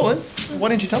 Hey, stolen? Why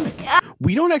didn't you tell me?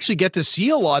 We don't actually get to see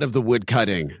a lot of the wood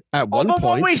cutting at one point.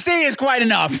 What we see is quite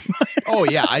enough. Oh,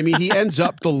 yeah. I mean, he ends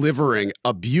up delivering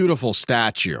a beautiful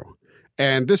statue.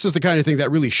 And this is the kind of thing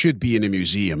that really should be in a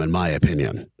museum, in my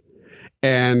opinion.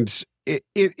 And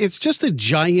it's just a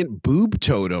giant boob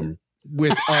totem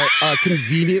with a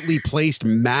conveniently placed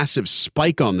massive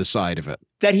spike on the side of it.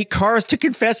 That he carves to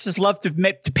confess his love to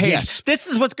Paige. Yes. This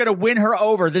is what's going to win her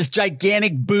over, this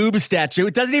gigantic boob statue.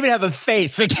 It doesn't even have a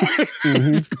face.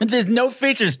 There's no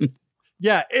features.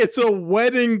 Yeah, it's a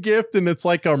wedding gift, and it's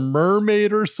like a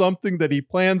mermaid or something that he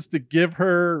plans to give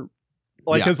her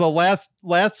as a last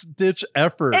ditch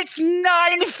effort. It's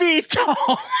 9 feet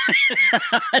tall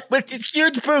with these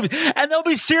huge boobs. And there'll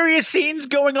be serious scenes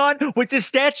going on with this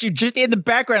statue just in the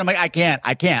background. I'm like, I can't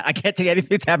take anything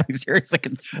that's happening seriously.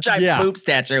 It's a giant boob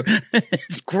statue.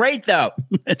 It's great though.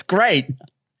 It's great.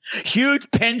 Huge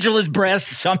pendulous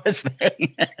breasts on this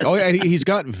thing. Oh, and he's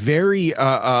got very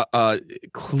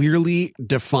clearly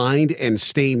defined and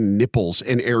stained nipples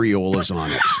and areolas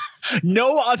on it.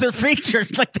 No other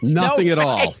features, like there's nothing no at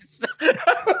all.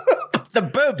 The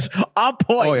boobs on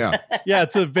point. Oh yeah, yeah.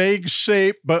 It's a vague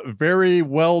shape, but very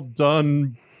well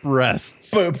done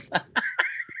breasts. Boobs.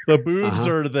 The boobs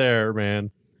are there,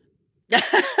 man.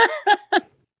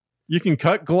 You can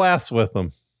cut glass with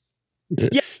them.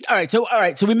 Yeah. All right.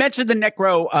 So we mentioned the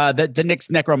Necro, the Knicks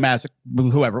Necro Massacre.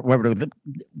 Whoever.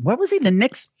 What was he? The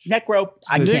Knicks Necro.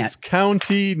 Knicks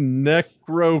County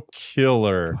Necro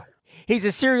Killer. He's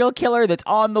a serial killer that's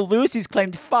on the loose. He's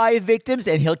claimed 5 victims,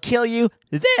 and he'll kill you,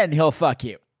 then he'll fuck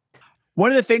you.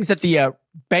 One of the things that the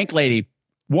bank lady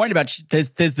warned about, there's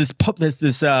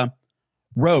this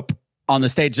rope on the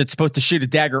stage that's supposed to shoot a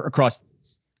dagger across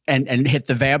and hit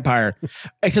the vampire,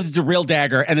 except it's a real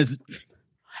dagger, and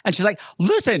she's like,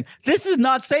 listen, this is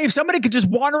not safe. Somebody could just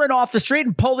wander in off the street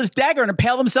and pull this dagger and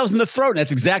impale themselves in the throat. And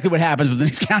that's exactly what happens with the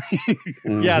Knicks County.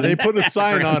 Yeah, they put a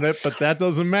sign on it, but that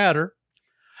doesn't matter.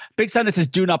 Big sign that says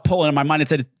 "Do not pull," and in my mind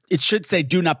it should say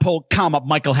 "Do not pull, comma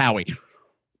Michael Howie."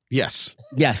 Yes.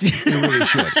 Yes. It really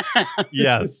should.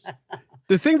 Yes.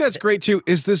 The thing that's great too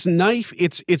is this knife,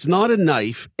 it's not a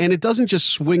knife, and it doesn't just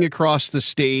swing across the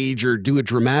stage or do it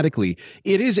dramatically.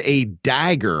 It is a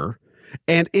dagger,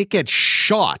 and it gets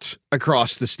shot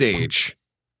across the stage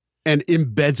and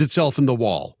embeds itself in the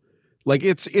wall. Like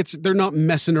it's they're not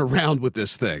messing around with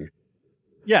this thing.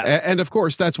 Yeah. And of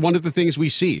course, that's one of the things we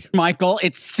see. Michael,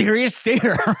 it's serious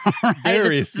theater. Right?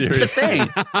 Very serious. The thing.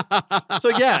 So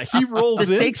yeah, he rolls in.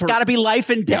 The stakes got to be life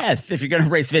and death if you're going to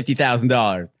raise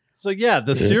 $50,000. So yeah,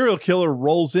 the serial killer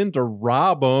rolls in to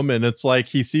rob him, and it's like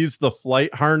he sees the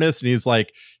flight harness, and he's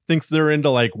like, thinks they're into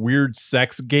like weird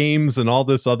sex games and all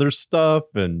this other stuff.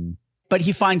 But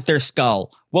he finds their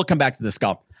skull. We'll come back to the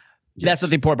skull. Yes. That's what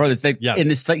the important part is. In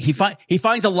this thing, he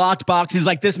finds a locked box. He's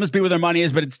like, this must be where their money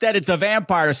is, but instead it's a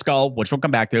vampire skull, which we'll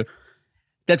come back to.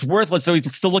 That's worthless. So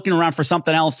he's still looking around for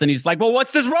something else, and he's like, well,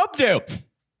 what's this rope do?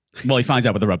 Well, he finds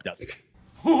out what the rope does.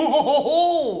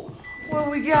 Oh, what do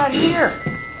we got here?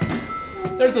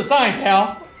 There's a sign,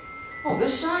 pal. Oh,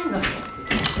 this sign?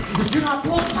 The do not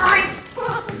pull sign?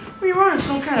 Are you running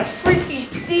some kind of freaky,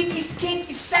 deaky,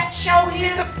 kinky sex show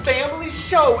here? It's a family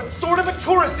show. It's sort of a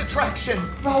tourist attraction.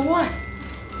 About what?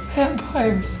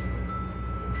 Vampires.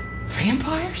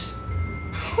 Vampires?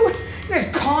 You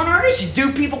guys con artists? You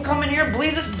do people come in here and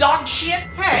believe this dog shit?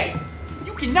 Hey,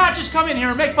 you cannot just come in here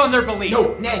and make fun of their beliefs.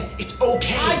 No, Ned, it's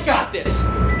okay. I got this.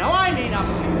 Now, I may not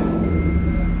believe this.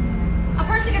 A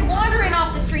person could wander in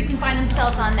off the streets and find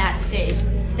themselves on that stage.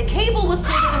 The cable was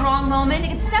pulled at the wrong moment. They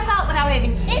could step out without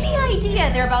having any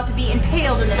idea they're about to be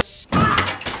impaled in the...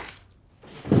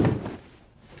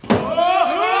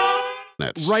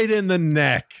 Right in the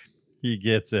neck. He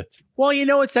gets it. Well, you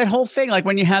know, it's that whole thing. Like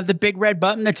when you have the big red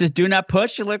button that says do not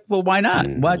push, you're like, well, why not?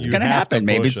 What's going to happen?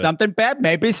 Maybe something bad,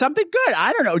 maybe something good.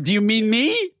 I don't know. Do you mean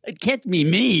me? It can't be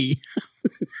me.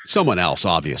 Someone else,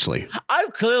 obviously.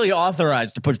 I'm clearly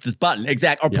authorized to push this button,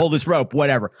 or pull this rope,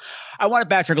 whatever. I want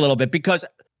to backtrack a little bit because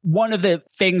one of the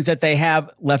things that they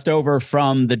have left over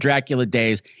from the Dracula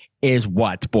days is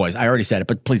what, boys? I already said it,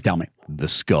 but please tell me. The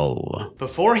skull.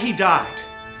 Before he died,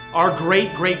 our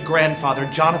great-great-grandfather,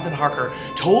 Jonathan Harker,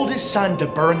 told his son to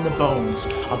burn the bones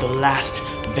of the last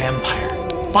vampire.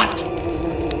 But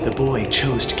the boy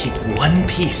chose to keep one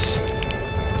piece,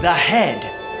 the head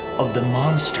of the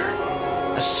monster,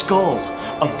 a skull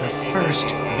of the first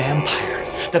vampire,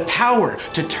 the power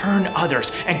to turn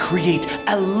others and create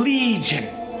a legion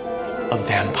of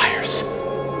vampires.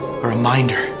 A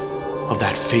reminder of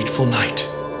that fateful night,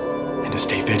 and to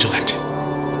stay vigilant.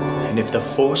 And if the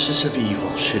forces of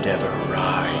evil should ever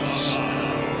rise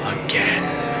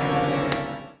again.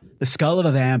 The skull of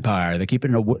a vampire. They keep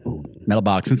it in a metal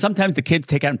box. And sometimes the kids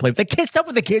take out and play. The kids stuff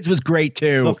with the kids was great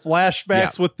too. The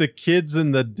flashbacks with the kids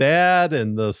and the dad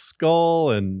and the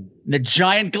skull and the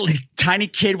giant, tiny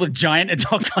kid with giant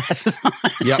adult glasses on.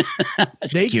 Yep.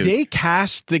 They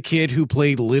cast the kid who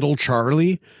played Little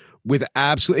Charlie with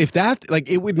absolute. If that, like,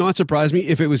 it would not surprise me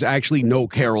if it was actually No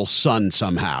Carol's son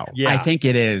somehow. Yeah, I think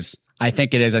it is. I seem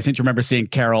to remember seeing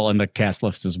Carol in the cast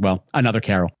list as well. Another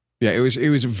Carol. Yeah, it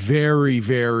was very,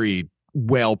 very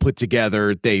well put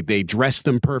together. They dress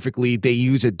them perfectly. They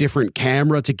use a different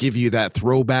camera to give you that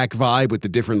throwback vibe with the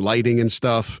different lighting and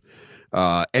stuff.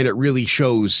 And it really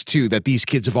shows too that these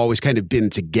kids have always kind of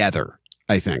been together,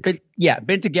 I think.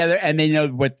 Been together, and they know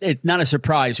what. It's not a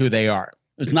surprise who they are.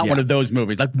 It's not one of those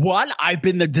movies. Like, what? I've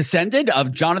been the descendant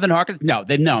of Jonathan Harker? No,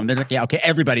 they know. They're like, yeah, okay,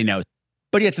 everybody knows.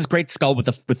 But he has this great skull with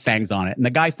fangs on it. And the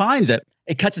guy finds it.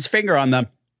 It cuts his finger on the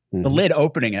lid,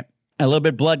 opening it. And a little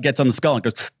bit of blood gets on the skull and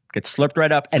gets slurped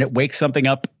right up. And it wakes something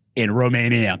up in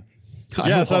Romania.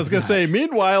 Yes, I was going to say,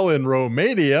 meanwhile, in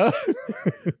Romania...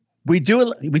 we do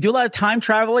a lot of time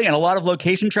traveling and a lot of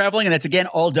location traveling. And it's, again,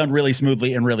 all done really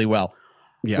smoothly and really well.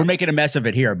 Yeah. We're making a mess of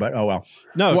it here, but oh well.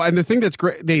 No, well, and the thing that's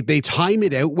great, they time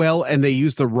it out well, and they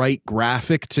use the right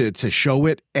graphic to show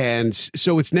it, and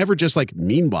so it's never just like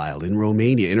meanwhile in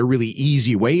Romania in a really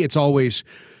easy way. It's always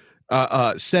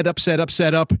set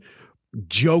up,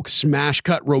 joke, smash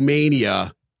cut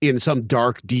Romania in some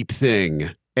dark, deep thing,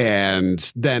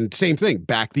 and then same thing,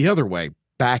 back the other way,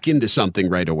 back into something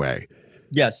right away.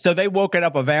 Yes, so they woken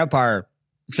up a vampire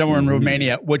somewhere in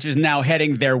Romania, which is now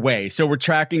heading their way. So we're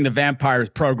tracking the vampire's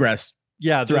progress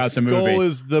throughout the movie. The skull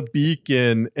is the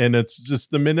beacon, and it's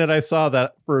just the minute I saw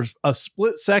that for a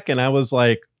split second, I was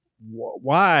like,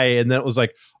 why? And then it was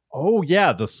like, oh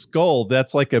yeah, the skull,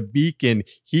 that's like a beacon.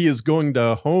 He is going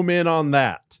to home in on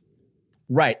that.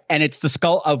 Right. And it's the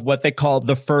skull of what they call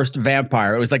the first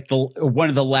vampire. It was like one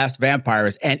of the last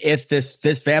vampires. And if this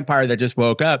vampire that just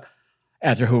woke up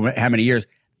after how many years,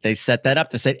 they set that up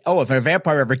to say, oh, if a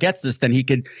vampire ever gets this, then he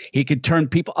could turn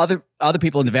other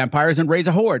people into vampires and raise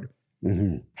a horde.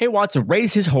 Mm-hmm. He wants to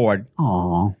raise his horde.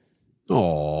 Aww.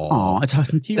 That's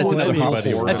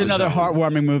another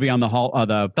heartwarming movie on the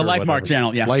Lifemark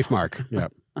channel. Yeah, Lifemark. Yeah.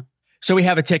 So we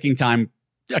have a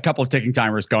couple of ticking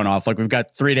timers going off. Like we've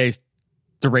got 3 days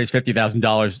to raise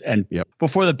 $50,000, and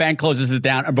before the bank closes it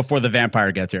down, and before the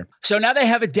vampire gets here. So now they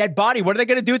have a dead body. What are they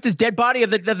going to do with this dead body of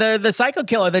the psycho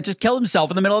killer that just killed himself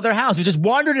in the middle of their house? Who just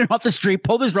wandered in off the street,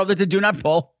 pulled his rope that did not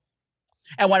pull,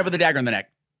 and went up with a dagger in the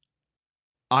neck.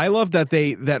 I love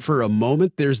that for a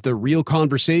moment there's the real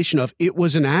conversation of it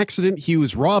was an accident. He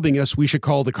was robbing us. We should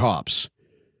call the cops.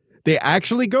 They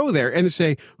actually go there and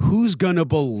say, "Who's gonna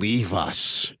believe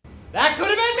us?" That could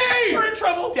have been me! We're in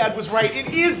trouble. Dad was right.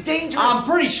 It is dangerous. I'm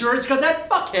pretty sure it's because that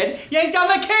fuckhead yanked down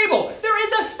the cable. There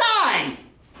is a sign.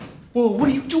 Whoa, what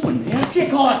are you doing, man? You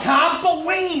can't call the cops. But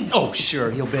Wayne! Oh,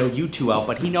 sure, he'll bail you two out,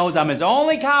 but he knows I'm his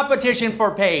only competition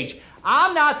for Paige.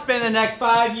 I'm not spending the next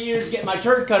 5 years getting my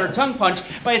turd cutter tongue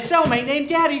punched by a cellmate named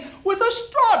Daddy with a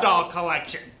straw dog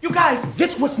collection. You guys,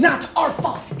 this was not our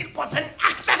fault. It was an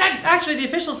accident. Actually, the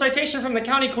official citation from the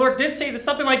county clerk did say that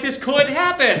something like this could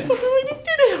happen. Something like this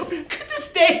did happen. Could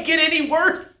this day get any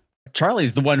worse?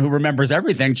 Charlie's the one who remembers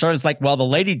everything. Charlie's like, well, the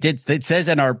lady it says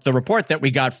in the report that we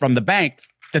got from the bank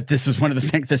that this was one of the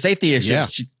things, the safety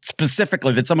issues,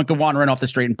 specifically that someone could wander in off the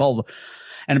street and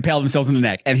impale themselves in the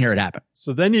neck. And here it happened.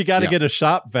 So then you got to get a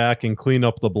shop vac and clean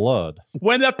up the blood.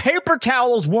 When the paper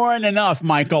towels weren't enough,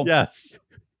 Michael. Yes.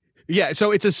 Yeah.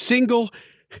 So it's a single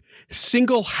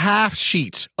half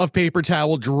sheet of paper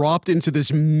towel dropped into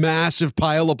this massive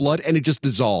pile of blood, and it just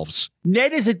dissolves.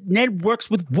 Ned works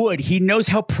with wood. He knows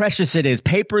how precious it is.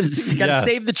 Paper is got to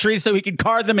save the trees so he can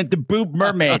carve them into boob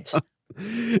mermaids.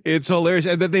 It's hilarious.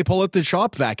 And then they pull up the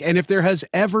shop vac. And if there has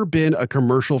ever been a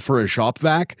commercial for a shop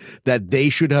vac that they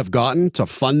should have gotten to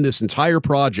fund this entire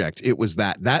project, it was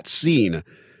that scene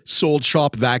sold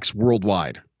shop vacs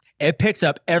worldwide. It picks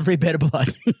up every bit of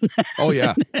blood. Oh,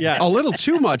 yeah. Yeah. A little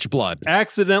too much blood.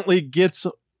 Accidentally gets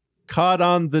caught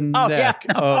on the neck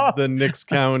of the Nix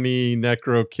County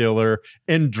necro killer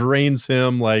and drains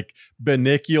him like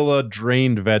Banicula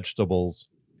drained vegetables.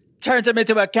 Turns him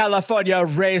into a California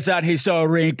raisin. He's so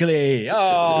wrinkly.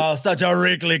 Oh, such a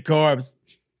wrinkly corpse.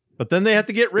 But then they have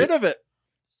to get rid of it.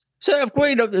 So, of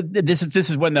course, this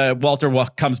is when the Walter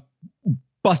comes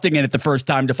busting in at the first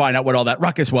time to find out what all that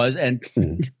ruckus was, and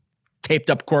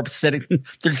taped up corpse sitting,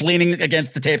 just leaning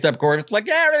against the taped up corpse, like,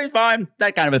 yeah, everything's fine,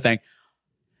 that kind of a thing.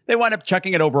 They wind up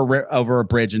chucking it over a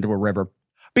bridge into a river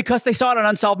because they saw it on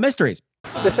Unsolved Mysteries.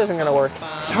 This isn't going to work.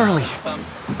 Charlie,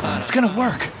 it's going to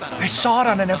work. I saw it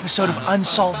on an episode of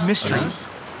Unsolved Mysteries.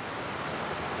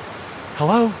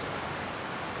 Hello?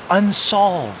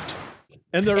 Unsolved.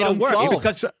 And they're It'll unsolved. work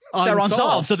because they're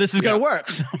unsolved, so this is going to work.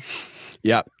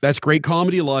 Yeah, that's great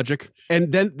comedy logic.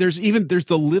 And then there's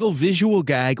the little visual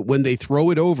gag when they throw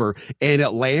it over and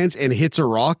it lands and hits a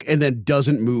rock and then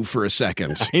doesn't move for a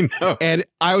second. I know. And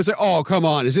I was like, oh, come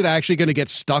on. Is it actually going to get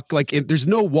stuck? Like, there's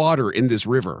no water in this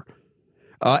river.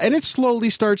 And it slowly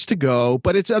starts to go,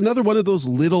 but it's another one of those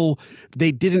little,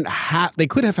 they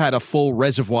could have had a full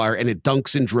reservoir and it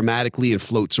dunks in dramatically and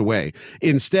floats away.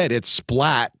 Instead, it's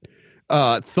splat,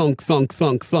 thunk, thunk,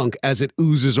 thunk, thunk as it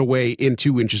oozes away in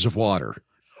 2 inches of water.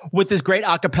 With this great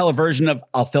a cappella version of,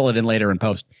 I'll fill it in later in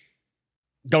post,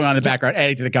 going on in the background,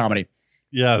 adding to the comedy.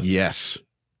 Yes. Yes.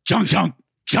 Chung, chung,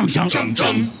 chung, chung, chung,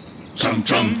 chung, chung,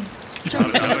 chung.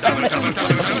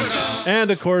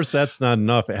 And of course, that's not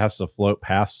enough. It has to float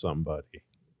past somebody.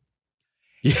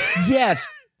 Yes,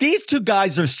 these two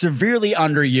guys are severely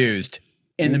underused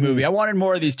in the movie. I wanted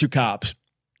more of these two cops.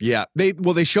 Yeah,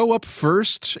 they show up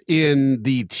first in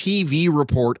the TV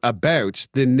report about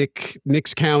the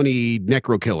Nix County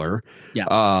necro killer.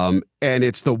 Yeah. And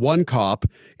it's the one cop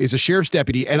is a sheriff's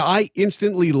deputy, and I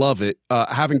instantly love it,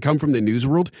 having come from the news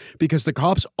world, because the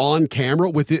cop's on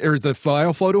camera the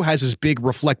file photo has his big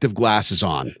reflective glasses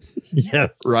on.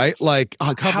 Yes. Right? Like how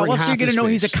else are you going to know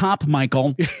he's a cop,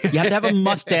 Michael? You have to have a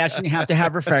mustache and you have to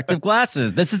have reflective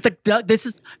glasses.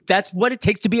 That's what it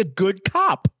takes to be a good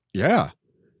cop. Yeah.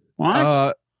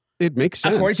 What? It makes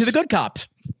sense. According to the good cops.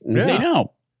 Yeah. They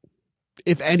know.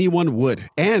 If anyone would.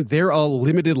 And they're a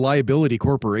limited liability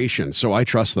corporation, so I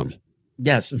trust them.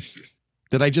 Yes.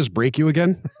 Did I just break you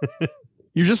again?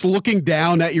 You're just looking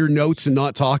down at your notes and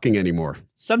not talking anymore.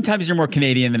 Sometimes you're more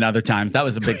Canadian than other times. That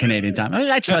was a big Canadian time.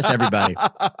 I trust everybody.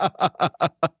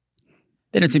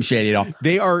 They don't seem shady at all.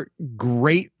 They are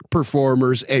great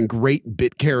performers and great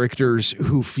bit characters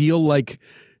who feel like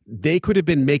they could have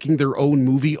been making their own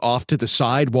movie off to the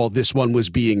side while this one was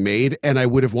being made, and I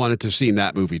would have wanted to have seen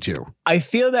that movie too. I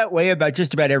feel that way about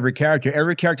just about every character.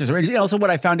 Every character's and also what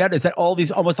I found out is that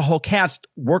almost the whole cast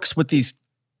works with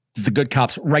the good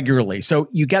cops regularly. So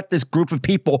you get this group of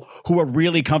people who are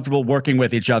really comfortable working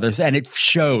with each other, and it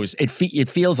shows. It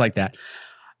feels like that.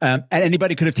 And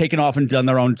anybody could have taken off and done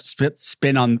their own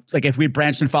spin on, like if we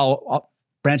branched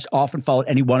off and followed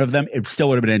any one of them, it still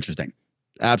would have been interesting.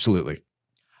 Absolutely.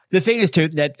 The thing is, too,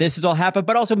 that this has all happened,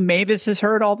 but also Mavis has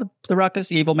heard all the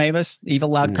ruckus. Evil Mavis, evil,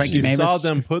 loud, cranky Mavis. She saw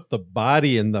them put the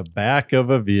body in the back of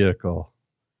a vehicle.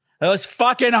 Those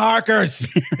fucking Harkers.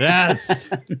 Yes.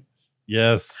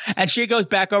 Yes. And she goes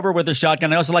back over with her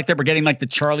shotgun. I also like that we're getting like the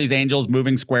Charlie's Angels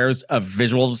moving squares of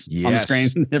visuals on the screen.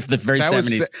 The very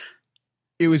 70s.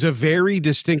 It was a very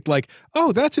distinct, like,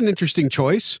 oh, that's an interesting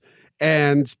choice.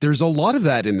 And there's a lot of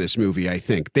that in this movie, I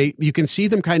think. You can see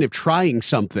them kind of trying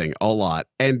something a lot.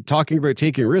 And talking about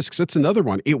taking risks, that's another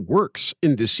one. It works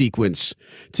in this sequence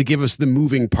to give us the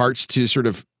moving parts to sort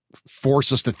of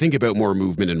force us to think about more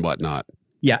movement and whatnot.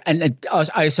 Yeah, and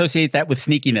I associate that with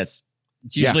sneakiness.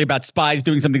 It's usually about spies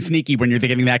doing something sneaky when you're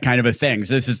getting that kind of a thing.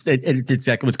 So this is it's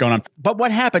exactly what's going on. But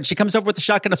what happens? She comes over with the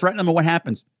shotgun to threaten them, and what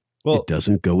happens? Well, it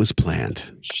doesn't go as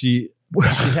planned. She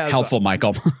has helpful,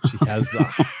 Michael. She has a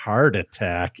heart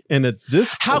attack, and at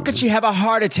this how could she have a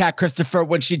heart attack, Christopher,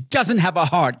 when she doesn't have a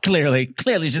heart? Clearly,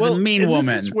 she's a mean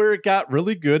woman. This is where it got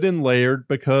really good and layered,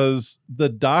 because the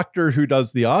doctor who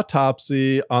does the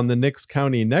autopsy on the Nix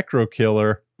County necro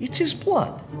killer, it's his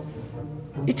blood.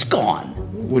 It's gone.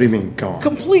 What do you mean gone?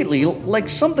 Completely. Like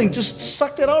something just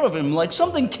sucked it out of him. Like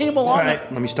something came along. All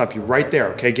right, let me stop you right there,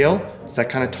 okay, Gil? It's that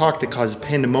kind of talk that causes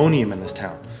pandemonium in this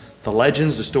town. The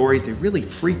legends, the stories, they really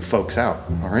freak folks out,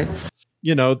 all right?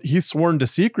 You know, he's sworn to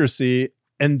secrecy,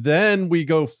 and then we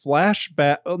go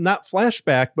flashback, not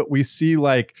flashback, but we see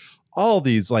like all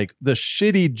these, like the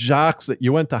shitty jocks that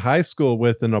you went to high school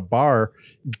with in a bar,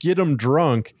 get them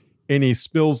drunk, and he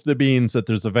spills the beans that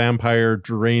there's a vampire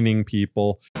draining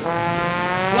people.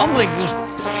 Something just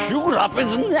shoot up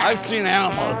his neck. I've seen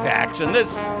animal attacks, and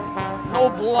this,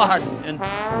 no blood, and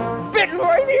bitten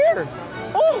right here.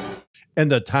 Oh! And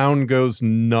the town goes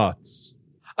nuts.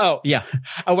 Oh, yeah.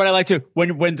 What I like to,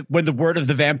 when the word of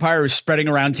the vampire is spreading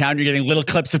around town, you're getting little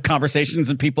clips of conversations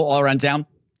and people all around town.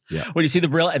 Yeah. When you see the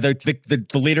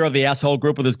leader of the asshole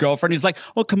group with his girlfriend, he's like,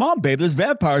 well, come on, babe, there's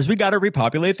vampires. We got to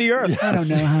repopulate the earth. Yes. I don't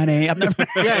know, honey. Yeah, and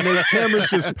the camera's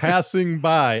just passing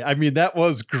by. I mean, that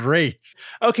was great.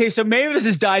 Okay, so Mavis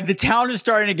has died. The town is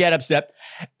starting to get upset.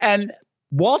 And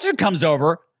Walter comes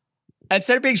over. And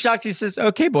instead of being shocked, he says,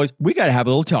 okay, boys, we got to have a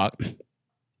little talk.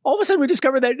 All of a sudden, we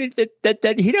discover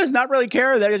that he does not really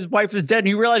care that his wife is dead. And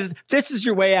he realizes this is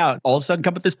your way out. All of a sudden,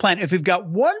 come up with this plan. If we've got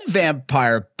one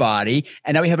vampire body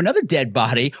and now we have another dead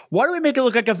body, why do we make it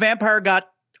look like a vampire got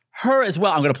her as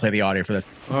well? I'm going to play the audio for this.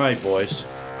 All right, boys.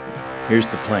 Here's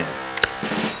the plan.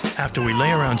 After we lay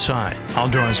her outside, I'll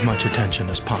draw as much attention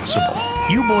as possible.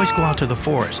 You boys go out to the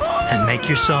forest and make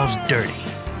yourselves dirty.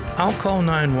 I'll call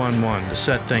 911 to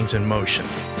set things in motion.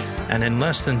 And in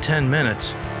less than 10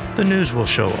 minutes, the news will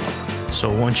show up.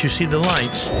 So once you see the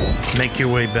lights, make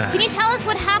your way back. Can you tell us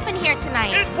what happened here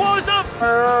tonight? It was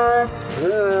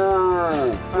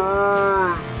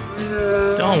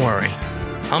Don't worry.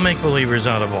 I'll make believers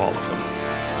out of all of them.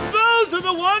 Those are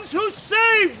the ones who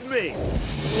saved me!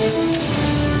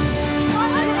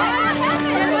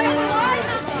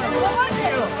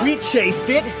 We chased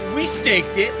it. We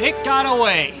staked it. It got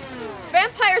away.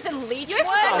 Vampires and leeches? You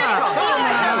expect us to believe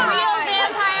it's a real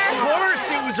vampire? Of course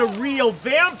it was a real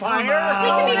vampire. We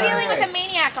could be dealing with a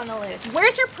maniac on the loose.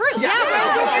 Where's your proof? Fine.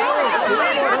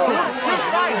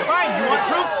 You want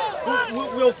proof?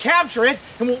 We'll capture it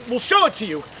and we'll show it to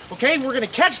you. Okay? We're gonna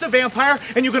catch the vampire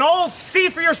and you can all see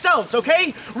for yourselves.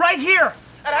 Okay? Right here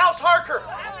at House Harker.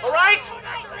 All right?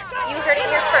 You heard it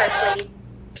here first, ladies.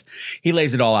 He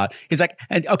lays it all out. He's like,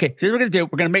 okay, so here's what we're going to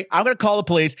do. I'm going to call the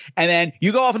police, and then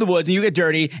you go off in the woods and you get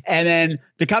dirty, and then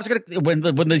the cops are going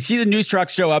to, when they see the news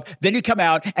trucks show up, then you come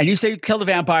out and you say you killed the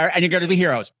vampire and you're going to be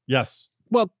heroes. Yes.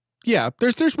 Well, yeah,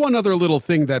 there's one other little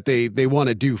thing that they want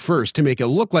to do first to make it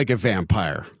look like a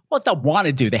vampire. Well, it's not want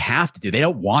to do. They have to do. They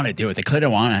don't want to do it. They clearly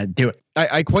don't want to do it.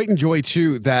 I quite enjoy,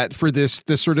 too, that for this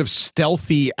sort of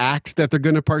stealthy act that they're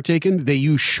going to partake in, they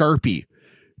use Sharpie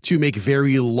to make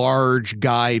very large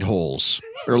guide holes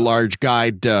or large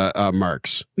guide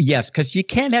marks. Yes, because you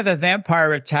can't have a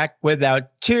vampire attack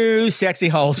without two sexy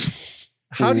holes.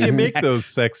 How do you make those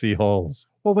sexy holes?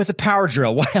 Well, with a power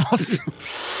drill. What else?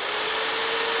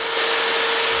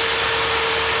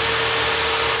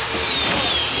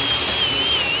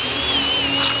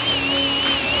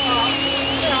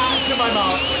 my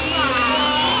mouth.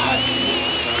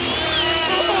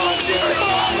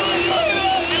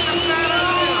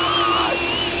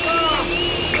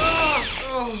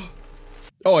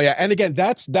 Oh yeah, and again,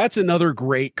 that's another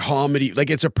great comedy. Like,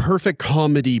 it's a perfect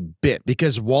comedy bit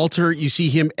because Walter, you see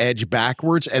him edge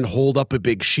backwards and hold up a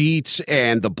big sheet,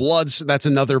 and the bloods. That's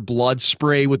another blood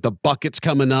spray with the buckets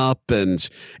coming up, and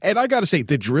I gotta say,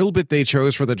 the drill bit they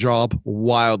chose for the job,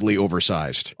 wildly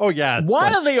oversized. Oh yeah,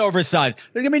 wildly oversized.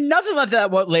 There's gonna be nothing left of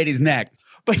that one lady's neck.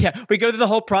 But yeah, we go through the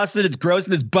whole process. And it's gross,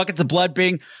 and there's buckets of blood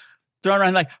being thrown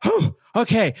around. Like, oh,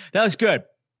 okay, that was good.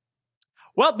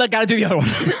 Well, I gotta do the other one.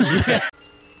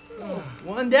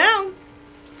 One down.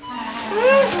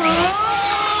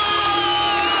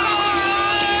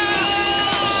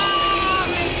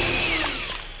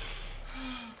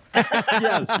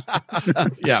 Yes.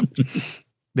 Yeah.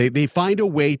 They find a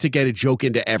way to get a joke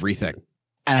into everything.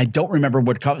 And I don't remember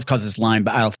what caused this line,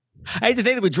 but I hate to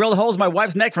think that we drilled holes in my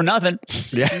wife's neck for nothing.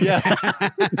 Yeah.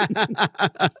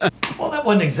 Well, that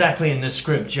wasn't exactly in this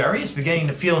script, Jerry. It's beginning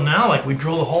to feel now like we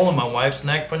drilled a hole in my wife's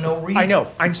neck for no reason. I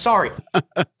know. I'm sorry.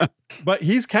 But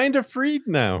he's kind of freed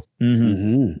now.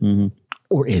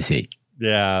 Or is he?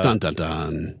 Yeah. Dun, dun,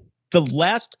 dun. The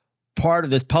last part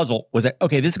of this puzzle was that,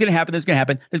 okay, this is going to happen, this is going to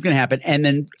happen, this is going to happen. And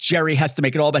then Jerry has to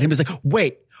make it all about him. He's like,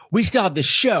 wait, we still have this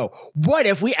show. What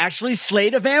if we actually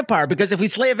slayed a vampire? Because if we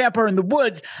slay a vampire in the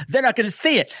woods, they're not going to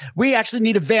see it. We actually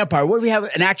need a vampire. What if we have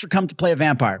an actor come to play a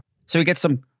vampire? So he gets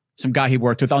some guy he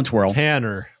worked with on Twirl.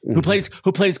 Tanner. Who plays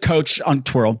Coach on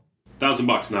Twirl.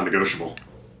 $1,000, non-negotiable.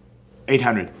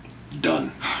 800.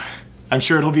 Done. I'm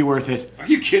sure it'll be worth it. Are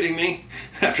you kidding me?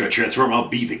 After I transform, I'll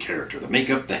be the character. The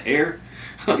makeup, the hair.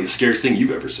 I'll be the scariest thing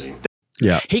you've ever seen.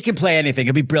 Yeah. He can play anything.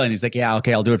 It'll be brilliant. He's like, yeah,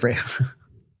 okay, I'll do it for you.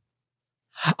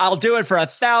 I'll do it for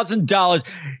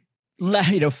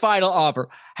 $1,000. Final offer.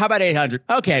 How about 800?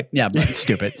 Okay. Yeah.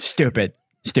 Stupid.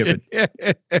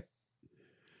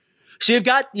 So you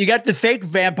got the fake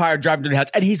vampire driving to the house,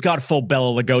 and he's got full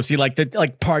Bela Lugosi,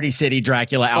 like Party City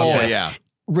Dracula outfit. Oh yeah.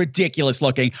 Ridiculous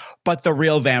looking, but the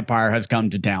real vampire has come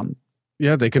to town.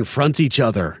 Yeah, they confront each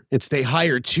other. They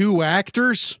hire 2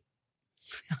 actors.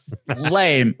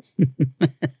 Lame.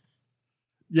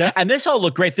 Yeah, and this all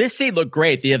looked great. This scene looked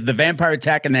great. The vampire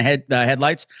attack and the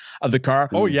headlights of the car.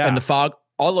 Oh yeah, and the fog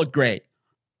all looked great.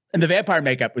 And the vampire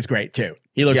makeup was great too.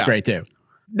 He looks great too.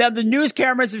 Now the news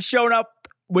cameras have shown up,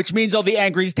 which means all the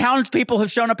angry townspeople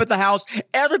have shown up at the house.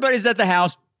 Everybody's at the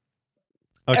house.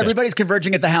 Okay. Everybody's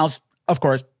converging at the house, of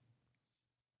course.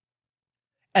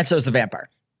 And so is the vampire.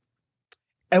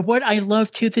 And what I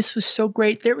love too, this was so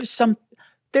great. There's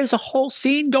a whole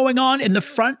scene going on in the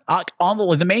front.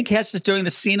 The main cast is doing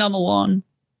the scene on the lawn.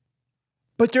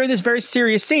 But during this very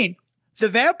serious scene, the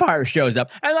vampire shows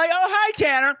up and like, oh, hi,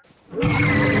 Tanner.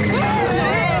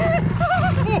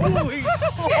 Holy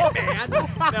shit, man.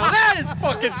 Now that is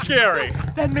fucking scary.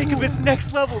 That makeup is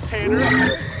next level, Tanner.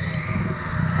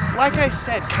 Like I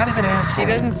said, kind of an asshole.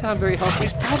 He doesn't sound very helpful.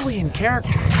 He's probably in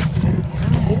character.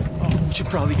 We should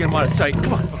probably get him out of sight.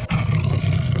 Come on.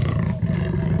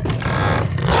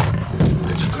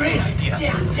 That's a great idea.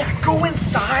 Yeah. Go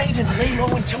inside and lay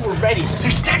low until we're ready.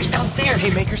 There's snacks downstairs.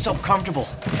 Hey, make yourself comfortable.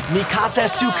 Mi casa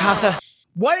es su casa.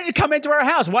 Why did you come into our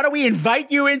house? Why don't we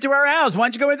invite you into our house? Why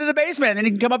don't you go into the basement and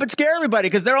you can come up and scare everybody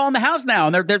because they're all in the house now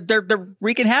and they're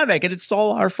wreaking havoc and it's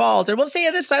all our fault. And we'll see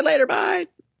you this side later. Bye.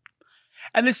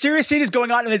 And the serious scene is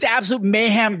going on and there's absolute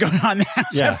mayhem going on in the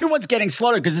house. Yeah. Everyone's getting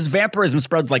slaughtered because this vampirism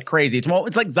spreads like crazy. It's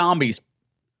like zombies.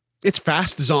 It's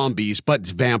fast zombies, but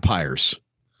it's vampires.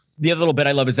 The other little bit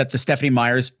I love is that the Stephanie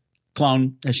Myers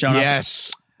clone has shown up.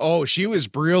 Yes. Oh, she was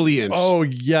brilliant. Oh,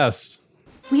 yes.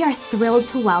 We are thrilled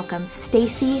to welcome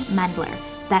Stacy Mendler,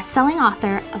 best-selling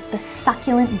author of the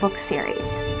Succulent book series.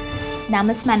 Now,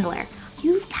 Miss Mendler,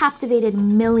 you've captivated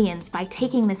millions by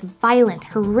taking this violent,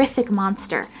 horrific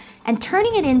monster and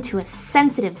turning it into a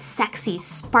sensitive, sexy,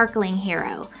 sparkling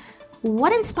hero.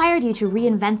 What inspired you to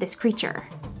reinvent this creature?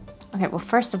 Okay, well,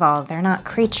 first of all, they're not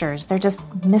creatures. They're just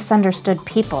misunderstood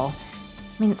people.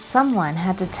 I mean, someone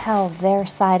had to tell their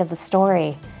side of the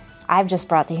story. I've just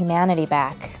brought the humanity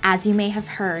back. As you may have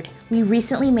heard, we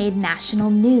recently made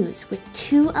national news with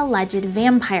 2 alleged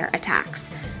vampire attacks.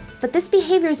 But this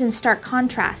behavior is in stark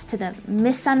contrast to the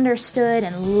misunderstood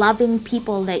and loving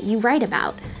people that you write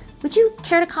about. Would you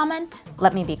care to comment?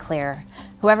 Let me be clear.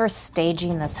 Whoever's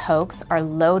staging this hoax are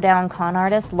low-down con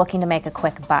artists looking to make a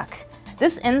quick buck.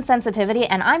 This insensitivity,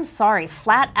 and I'm sorry,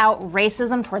 flat-out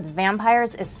racism towards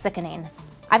vampires is sickening.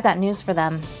 I've got news for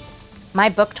them. My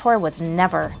book tour was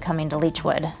never coming to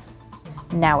Leechwood.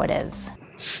 Now it is.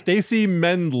 Stacy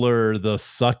Mendler, the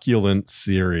Succulent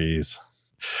series.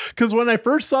 Because when I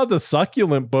first saw the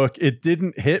Succulent book, it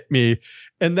didn't hit me.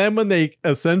 And then when they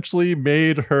essentially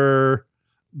made her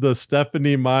the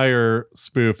Stephenie Meyer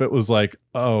spoof, it was like,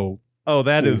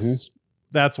 that's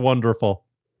wonderful.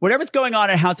 Whatever's going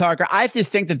on at House Harker, I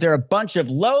just think that they're a bunch of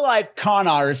low-life con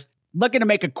artists looking to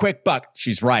make a quick buck.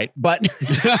 She's right. But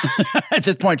at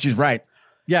this point, she's right.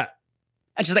 Yeah.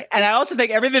 And she's like, and I also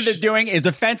think everything they're doing is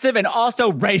offensive and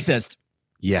also racist.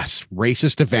 Yes,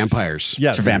 racist to vampires.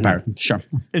 Yes. To vampire, sure.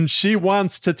 And she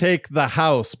wants to take the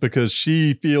house because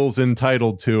she feels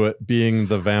entitled to it, being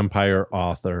the vampire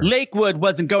author. Lakewood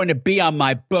wasn't going to be on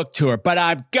my book tour, but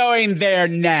I'm going there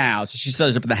now. So she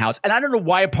shows up in the house. And I don't know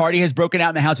why a party has broken out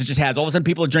in the house. It just has. All of a sudden,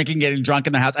 people are drinking, getting drunk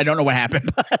in the house. I don't know what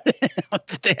happened. But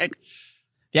the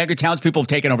angry townspeople have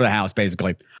taken over the house,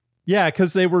 basically. Yeah,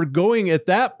 because they were going, at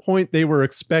that point, they were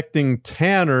expecting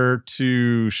Tanner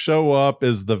to show up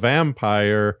as the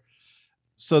vampire.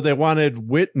 So they wanted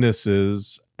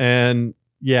witnesses. And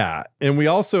yeah, and we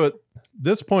also at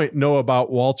this point know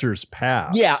about Walter's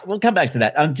past. Yeah, we'll come back to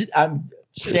that. I'm just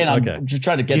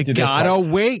trying to get through this. You gotta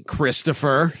wait,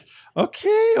 Christopher.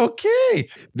 Okay.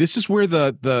 This is where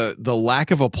the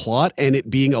lack of a plot and it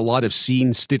being a lot of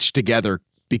scenes stitched together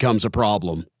becomes a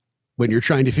problem. When you're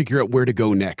trying to figure out where to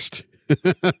go next.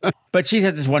 But she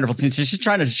has this wonderful scene. She's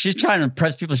trying to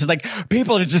impress people. She's like,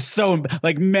 people are just so,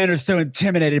 like, men are so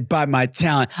intimidated by my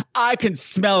talent. I can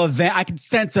I can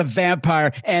sense a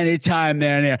vampire anytime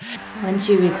they're near. Once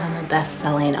you become a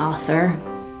best-selling author,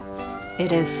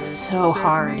 it is so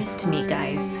hard to meet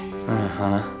guys.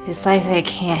 It's like they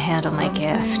can't handle my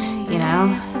gift, you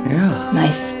know? Yeah.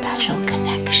 My special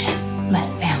connection with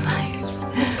vampires.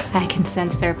 I can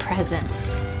sense their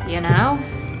presence, you know?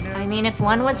 I mean, if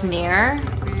one was near,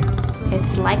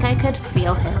 it's like I could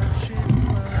feel him.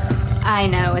 I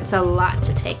know, it's a lot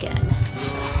to take in.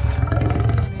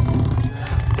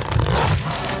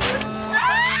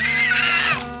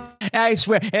 I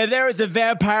swear, if there was a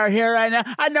vampire here right now,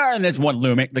 I know, and there's one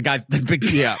looming. The guy's the big,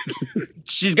 yeah.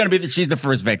 She's the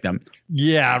first victim.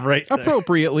 Yeah, right.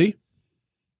 Appropriately.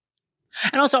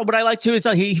 And also, what I like too is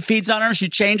that he feeds on her, she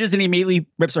changes, and he immediately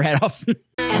rips her head off.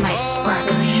 Am I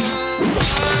sparkling?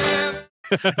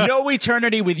 No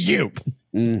eternity with you.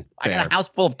 I got a house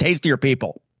full of tastier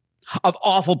people, of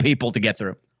awful people to get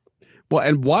through. Well,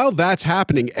 and while that's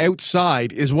happening,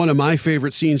 outside is one of my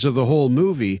favorite scenes of the whole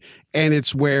movie, and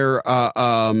it's where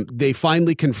they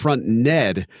finally confront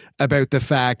Ned about the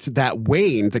fact that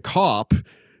Wayne, the cop,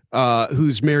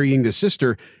 who's marrying the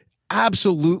sister,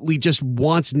 absolutely just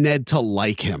wants Ned to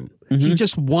like him. He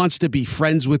just wants to be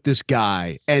friends with this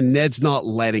guy, and Ned's not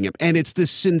letting him. And it's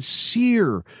this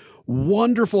sincere,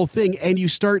 wonderful thing. And you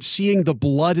start seeing the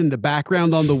blood in the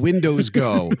background on the windows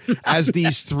go as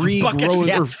these three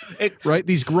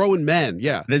these grown men.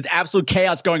 Yeah. There's absolute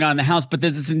chaos going on in the house, but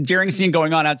there's this endearing scene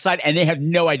going on outside, and they have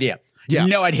no idea. Yeah.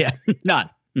 No idea. None.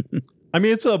 I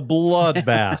mean, it's a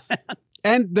bloodbath.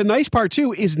 And the nice part,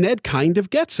 too, is Ned kind of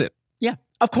gets it. Yeah.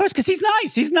 Of course, because he's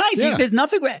nice. He's nice. Yeah. There's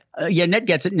nothing. Ned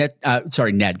gets it. Ned.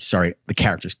 The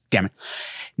characters. Damn it.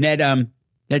 Ned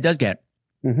does get it.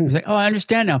 He's like, oh, I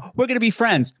understand now. We're going to be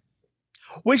friends.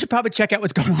 We should probably check out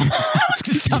what's going on.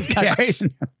 It sounds kind of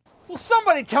crazy. Well,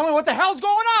 somebody tell me what the hell's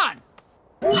going on.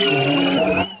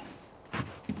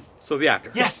 So the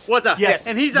actor. Yes. What's up? Yes.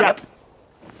 And he's Yep.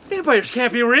 Vampires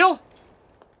can't be real.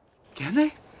 Can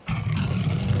they?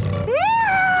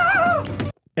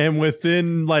 And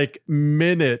within like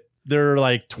minute, there are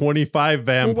like 25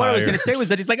 vampires. Well, what I was going to say was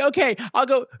that he's like, okay, I'll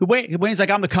go. Wayne's like,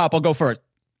 I'm the cop. I'll go first.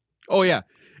 Oh, yeah.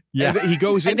 Yeah. And he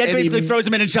goes in and then basically throws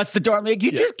him in and shuts the door. I'm like,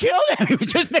 you just killed him. You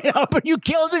just made it up and you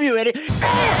killed him, you idiot.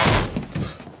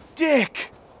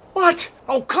 Dick. What?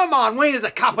 Oh, come on. Wayne is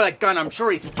a cop with a gun. I'm sure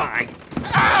he's fine.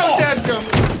 Ow,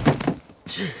 dadgum.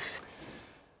 Jeez.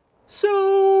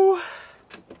 So,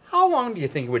 how long do you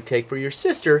think it would take for your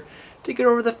sister to get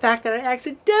over the fact that I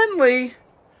accidentally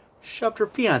shoved her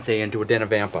fiancé into a den of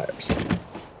vampires?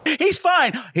 He's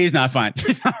fine. He's not fine.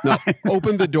 No,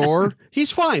 open the door.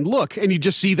 He's fine. Look, and you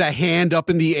just see the hand up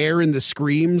in the air and the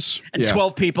screams. And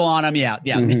 12 people on him. Yeah.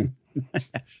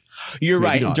 You're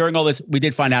right. And during all this, we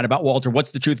did find out about Walter.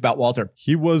 What's the truth about Walter?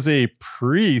 He was a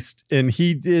priest, and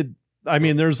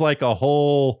there's like a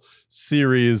whole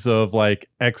series of like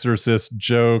exorcist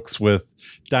jokes with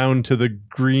down to the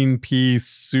green pea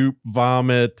soup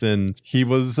vomit, and he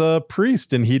was a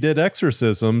priest and he did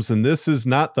exorcisms, and this is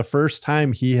not the first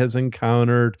time he has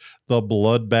encountered the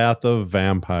bloodbath of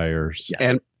vampires. Yes.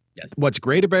 And what's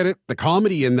great about it, the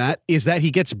comedy in that, is that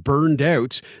he gets burned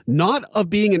out, not of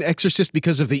being an exorcist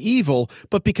because of the evil,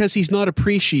 but because he's not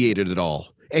appreciated at all.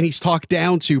 and he's talked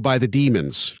down to by the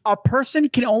demons. A person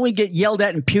can only get yelled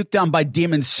at and puked on by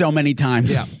demons so many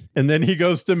times. Yeah. And then he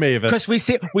goes to Mavis. Because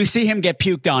we see him get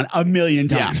puked on a million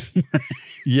times. Yeah.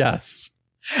 Yes.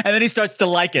 And then he starts to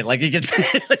like it. Like he gets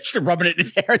rubbing it in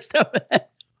his hair and stuff.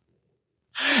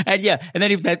 And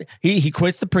then he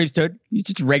quits the priesthood. He's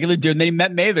just a regular dude. And then he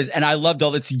met Mavis. And I loved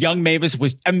all this. Young Mavis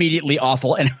was immediately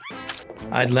awful. And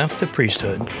I'd left the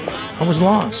priesthood. I was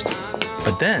lost.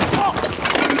 But then...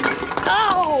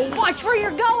 Oh, watch where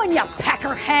you're going, you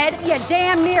peckerhead. You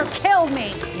damn near killed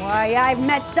me. Why, I've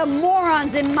met some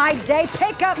morons in my day.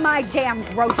 Pick up my damn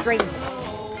groceries.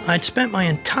 I'd spent my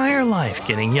entire life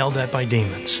getting yelled at by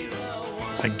demons.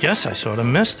 I guess I sort of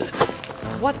missed it.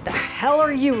 What the hell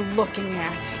are you looking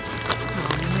at?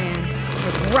 Oh, man.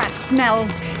 Your breath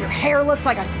smells. Your hair looks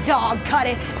like a dog cut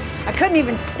it. I couldn't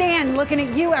even stand looking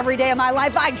at you every day of my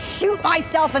life. I'd shoot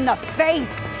myself in the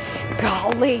face.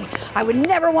 Golly, I would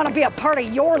never want to be a part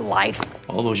of your life.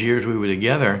 All those years we were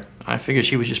together, I figured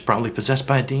she was just probably possessed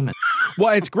by a demon.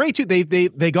 Well, it's great too.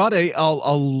 They got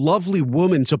a lovely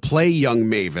woman to play young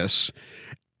Mavis.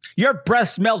 Your breath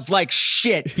smells like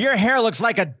shit. Your hair looks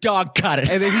like a dog cut it.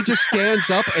 And then he just stands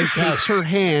up and takes her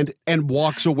hand and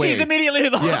walks away. He's immediately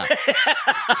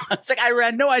It's like, I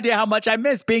had no idea how much I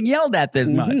missed being yelled at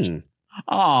this much.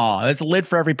 Oh, there's a lid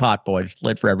for every pot, boys.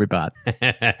 Lid for every pot.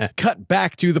 Cut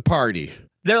back to the party.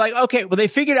 They're like, okay, well, they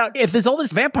figured out if there's all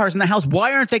these vampires in the house,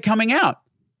 why aren't they coming out?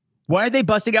 Why aren't they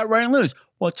busting out running loose?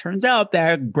 Well, it turns out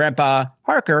that Grandpa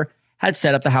Harker had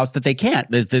set up the house that they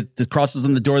can't. There's crosses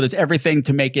on the door. There's everything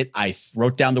to make it. I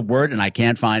wrote down the word and I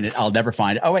can't find it. I'll never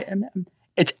find it. Oh, wait.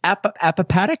 It's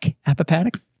apophatic?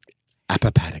 Apophatic.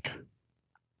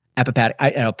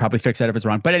 I'll probably fix that if it's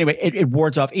wrong. But anyway, it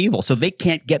wards off evil. So they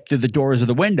can't get through the doors or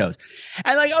the windows.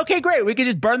 And like, okay, great. We could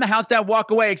just burn the house down,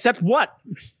 walk away, except what?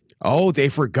 Oh, they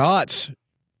forgot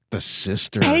the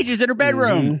sister. Paige is in her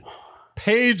bedroom.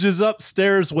 Paige is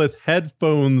upstairs with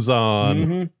headphones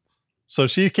on. So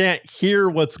she can't hear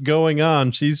what's going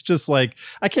on. She's just like,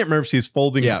 I can't remember if she's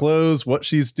folding clothes, what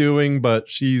she's doing, but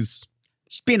she's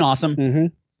being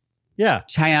awesome. Yeah.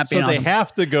 She's hanging out being they awesome.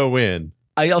 have to go in.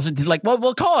 I also did like,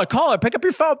 well, call her. Pick up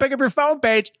your phone,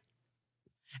 Paige.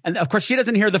 And of course, she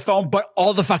doesn't hear the phone, but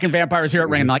all the fucking vampires hear it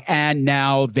ringing. Like, and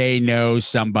now they know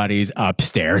somebody's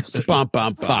upstairs. Bump.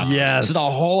 Yes. So the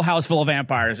whole house full of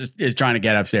vampires is trying to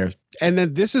get upstairs. And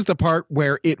then this is the part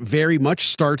where it very much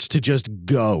starts to just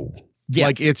go. Yeah.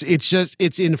 Like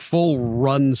it's in full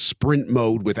run sprint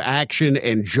mode with action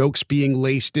and jokes being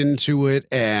laced into it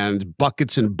and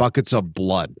buckets of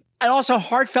blood. And also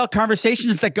heartfelt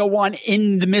conversations that go on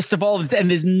in the midst of all of it.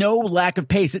 And there's no lack of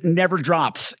pace. It never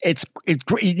drops. It's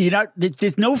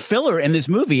there's no filler in this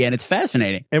movie, and it's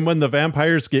fascinating. And when the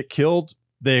vampires get killed,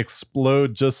 they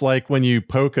explode just like when you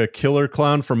poke a killer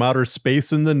clown from outer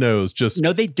space in the nose.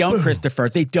 No, they don't, boom. Christopher.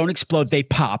 They don't explode. They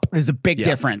pop. There's a big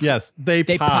difference. Yes, they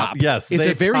pop. Yes, it's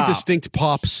a very distinct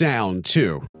pop sound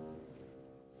too.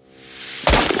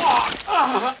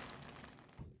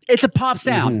 It's a pop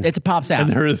sound. It's a pop sound.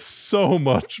 And there is so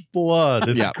much blood.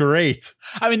 It's great.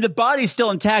 I mean, the body's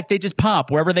still intact. They just pop.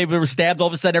 Wherever they were stabbed, all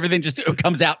of a sudden, everything just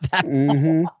comes out.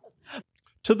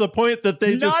 To the point that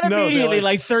they just know. Not immediately,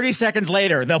 like 30 seconds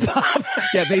later, they'll pop.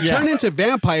 Yeah, they turn into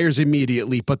vampires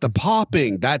immediately, but the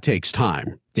popping, that takes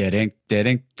time. You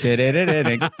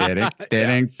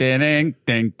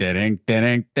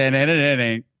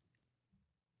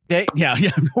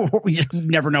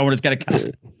never know when it's going to come.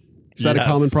 Is that a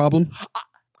common problem?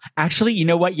 Actually, you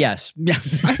know what? Yes.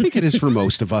 I think it is for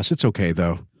most of us. It's okay,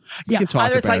 though. We can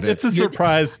talk about it. It's a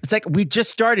surprise. It's like, we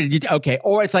just started. Okay.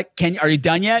 Or it's like, are you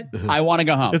done yet? I want to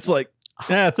go home. It's like,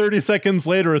 30 seconds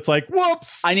later, it's like,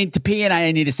 whoops. I need to pee and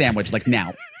I need a sandwich, like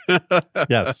now.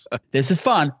 Yes. This is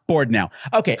fun. Bored now.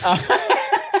 Okay.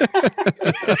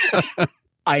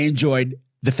 I enjoyed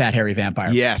the fat, hairy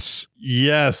vampire. Yes.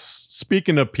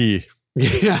 Speaking of pee.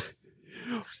 Yeah.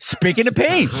 Speaking of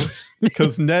pee.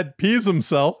 Because Ned pees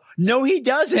himself. No, he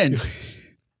doesn't.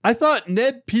 I thought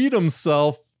Ned peed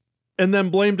himself and then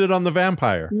blamed it on the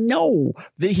vampire. No.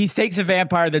 He takes a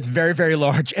vampire that's very, very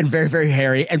large and very, very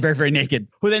hairy and very, very naked,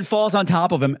 who then falls on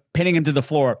top of him, pinning him to the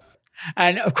floor.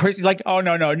 And of course, he's like, oh,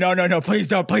 no, please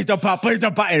don't pop,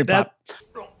 And it popped.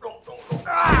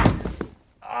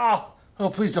 Oh,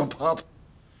 please don't pop.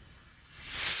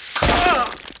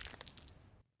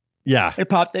 Yeah. It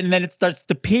popped, and then it starts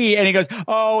to pee, and he goes,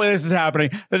 oh, this is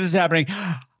happening. It's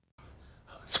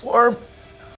warm.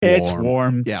 It's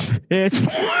warm. Yeah. It's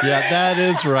warm. Yeah, that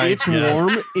is right. It's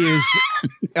warm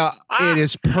it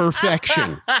is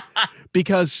perfection.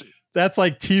 Because that's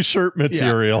like t-shirt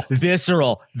material. Yeah.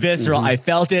 Visceral. I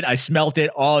felt it. I smelt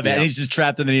it. All of it. Yeah. And he's just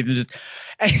trapped underneath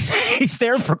and And he's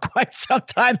there for quite some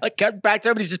time. Like, cut back to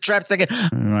him, and he's just trapped singing,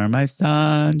 "You are my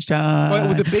sunshine."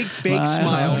 With a big fake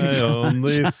smile. My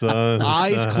only sunshine.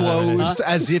 Eyes closed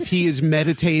as if he is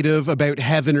meditative about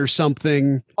heaven or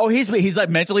something. Oh, he's like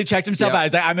mentally checked himself out.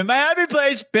 He's like, I'm in my happy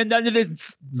place, pinned under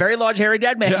this very large hairy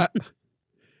dead man. Yeah.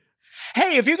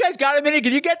 Hey, if you guys got a minute,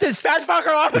 can you get this fat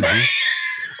fucker off of me?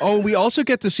 Oh, we also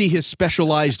get to see his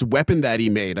specialized weapon that he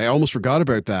made. I almost forgot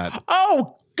about that.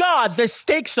 Oh, God, the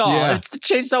steak saw. Yeah. It's the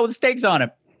chainsaw with steaks on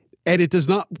it. And it does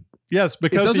not... Yes,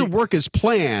 because it doesn't work as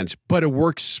planned, but it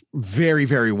works very,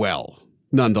 very well,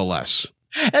 nonetheless.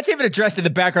 That's even addressed in the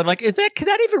background. Like, can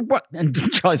that even work? And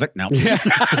Charlie's like, no. Yeah.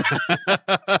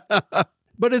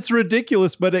 But it's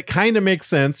ridiculous, but it kind of makes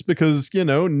sense because,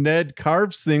 Ned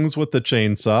carves things with the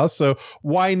chainsaw. So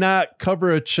why not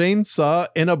cover a chainsaw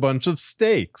in a bunch of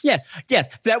steaks? Yes.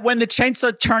 That when the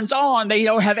chainsaw turns on, they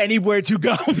don't have anywhere to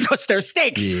go because they're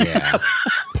steaks. Yeah.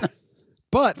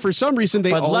 But for some reason,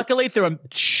 luckily through a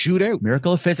shoot out.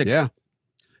 Miracle of physics. Yeah.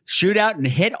 Shoot out and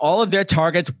hit all of their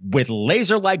targets with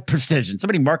laser-like precision.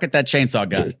 Somebody market that chainsaw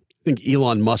gun. I think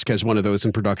Elon Musk has one of those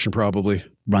in production, probably.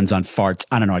 Runs on farts.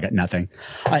 I don't know. I got nothing.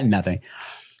 Nothing.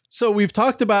 So we've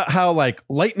talked about how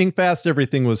lightning fast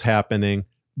everything was happening.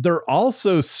 They're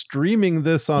also streaming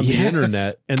this on the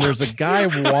internet, and there's a guy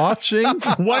watching.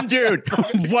 One dude.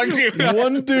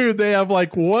 One dude. They have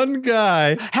one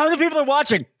guy. How many people are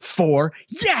watching? 4.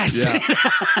 Yes.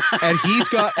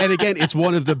 Yeah. And again, it's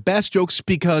one of the best jokes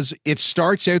because it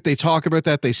starts out, they talk about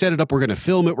that, they set it up, we're going to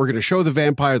film it, we're going to show the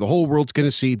vampire, the whole world's going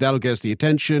to see, that'll get us the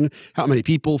attention. How many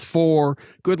people? 4.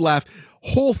 Good laugh.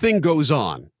 Whole thing goes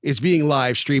on. It's being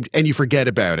live streamed and you forget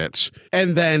about it.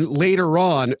 And then later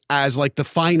on, as the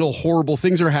final horrible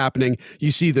things are happening, you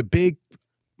see the big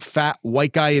fat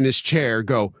white guy in his chair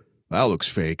go, that looks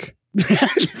fake.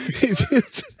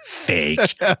 it's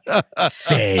fake.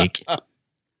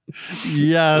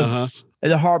 Yes.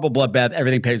 It's a horrible bloodbath.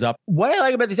 Everything pays off. What I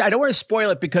like about this, I don't want to spoil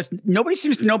it because nobody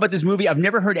seems to know about this movie. I've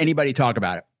never heard anybody talk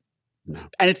about it. No.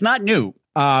 And it's not new.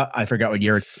 I forgot what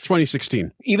year.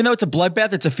 2016. Even though it's a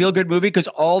bloodbath, it's a feel-good movie because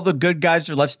all the good guys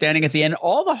are left standing at the end.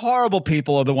 All the horrible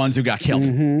people are the ones who got killed.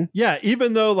 Mm-hmm. Yeah,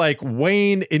 even though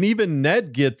Wayne and even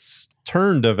Ned gets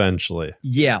turned eventually.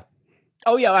 Yeah.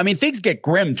 Oh, yeah. I mean, things get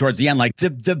grim towards the end.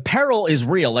 The peril is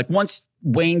real. Once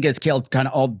Wayne gets killed, kind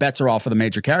of all bets are off for the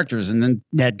major characters. And then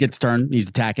Ned gets turned. He's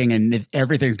attacking and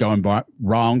everything's going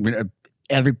wrong.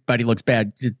 Everybody looks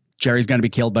bad. Jerry's going to be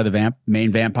killed by the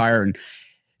main vampire. And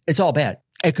it's all bad.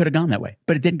 It could have gone that way,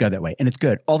 but it didn't go that way. And it's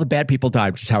good. All the bad people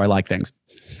died, which is how I like things.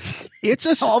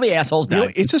 All the assholes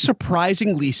died. It's a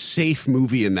surprisingly safe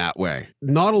movie in that way.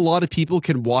 Not a lot of people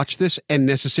can watch this and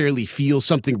necessarily feel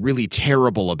something really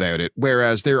terrible about it.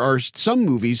 Whereas there are some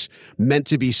movies meant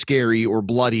to be scary or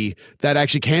bloody that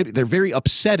actually can't be. They're very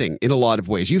upsetting in a lot of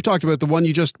ways. You've talked about the one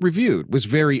you just reviewed was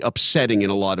very upsetting in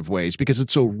a lot of ways because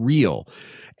it's so real.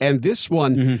 And this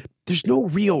one, there's no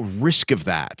real risk of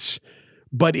that.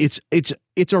 But it's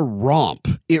a romp.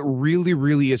 It really,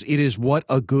 really is. It is what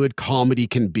a good comedy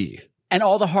can be. And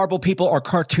all the horrible people are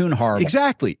cartoon horrible.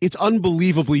 Exactly. It's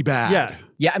unbelievably bad. Yeah.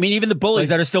 Yeah, I mean, even the bullies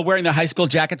that are still wearing their high school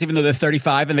jackets, even though they're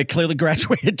 35 and they clearly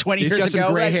graduated 20 years ago. He's got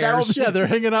some gray hairs. Yeah, they're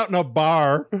hanging out in a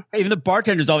bar. Even the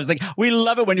bartender's always like, we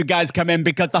love it when you guys come in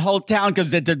because the whole town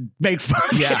comes in to make fun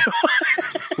of you.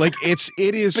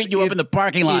 It is beat you up in the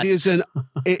parking lot.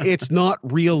 It's not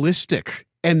realistic.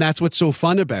 And that's what's so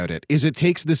fun about it, is it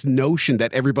takes this notion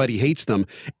that everybody hates them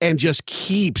and just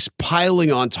keeps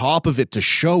piling on top of it to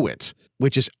show it,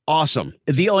 which is awesome.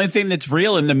 The only thing that's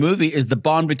real in the movie is the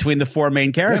bond between the 4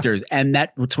 main characters. Yeah. And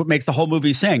that's what makes the whole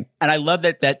movie sing. And I love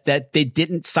that they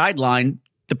didn't sideline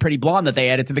the pretty blonde that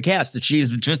they added to the cast, that she is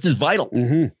just as vital.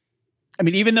 Mm-hmm. I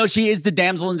mean, even though she is the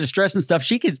damsel in distress and stuff,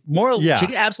 she can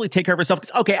absolutely take care of herself.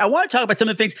 Okay, I want to talk about some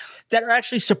of the things that are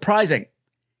actually surprising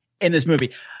in this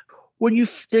movie. When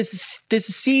there's a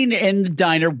scene in the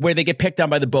diner where they get picked on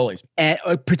by the bullies, and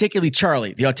particularly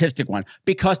Charlie, the autistic one,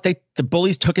 because the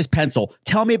bullies took his pencil.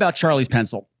 Tell me about Charlie's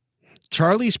pencil.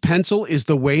 Charlie's pencil is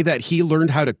the way that he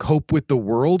learned how to cope with the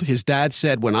world. His dad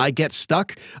said, when I get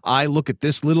stuck, I look at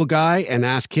this little guy and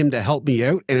ask him to help me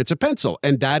out, and it's a pencil.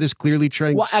 And Dad is clearly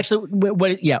trying. Well, actually,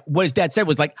 what his dad said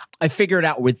was I figure it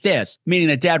out with this, meaning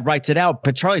that Dad writes it out,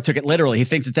 but Charlie took it literally. He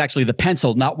thinks it's actually the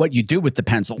pencil, not what you do with the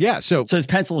pencil. Yeah, so his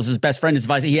pencil is his best friend, his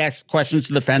advisor. He asks questions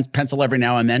to the pencil every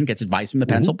now and then, gets advice from the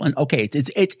pencil, and okay,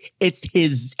 it's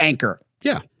his anchor.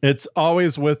 Yeah. It's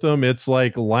always with him. It's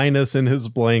like Linus in his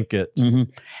blanket. Mm-hmm.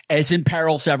 It's in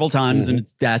peril several times and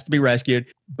it has to be rescued.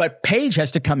 But Paige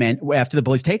has to come in after the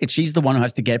bullies take it. She's the one who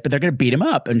has to get it, but they're going to beat him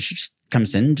up. And she just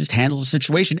comes in and just handles the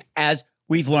situation, as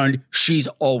we've learned she's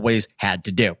always had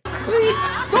to do. Please,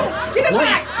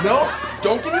 What? No?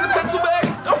 Don't give me the pencil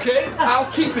back? Okay,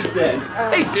 I'll keep it then.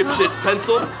 Hey, dipshits,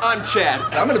 pencil. I'm Chad.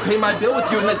 And I'm gonna pay my bill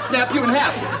with you and then snap you in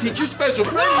half. Teach your special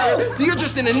friend here that you're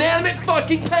just an inanimate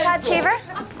fucking pencil. Chad Shaver?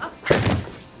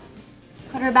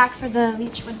 Put her back for the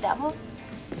Leechwood Devils?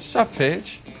 What's up,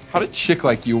 Paige? How'd a chick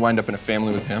like you wind up in a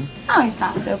family with him? Oh, he's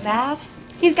not so bad.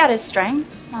 He's got his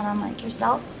strengths, not unlike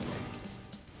yourself.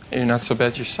 Hey, you're not so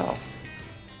bad yourself.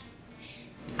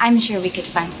 I'm sure we could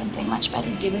find something much better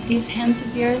to do with these hands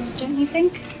of yours, don't you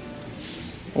think?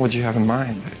 What'd you have in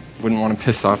mind? I wouldn't want to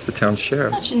piss off the town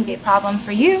sheriff. That shouldn't be a problem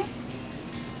for you.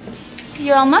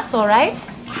 You're all muscle, right?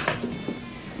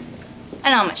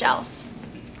 And not much else.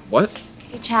 What?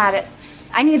 See, Chad,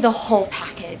 I need the whole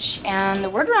package, and the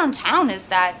word around town is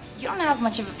that you don't have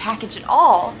much of a package at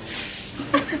all.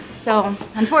 So,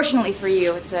 unfortunately for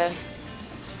you, it's a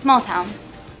small town.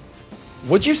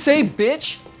 What'd you say,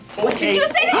 bitch? What did you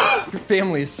say to me? Your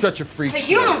family is such a freak Hey,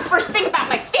 you don't know the first thing about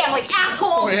my family, asshole!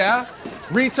 Oh, yeah?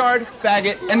 Retard,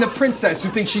 faggot, and the princess who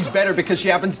thinks she's better because she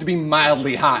happens to be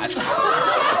mildly hot.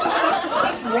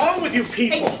 What's wrong with you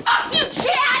people? Hey, fuck you,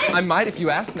 Chad! I might if you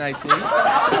ask nicely.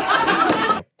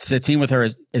 The scene with her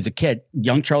as a kid,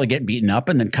 young Charlie getting beaten up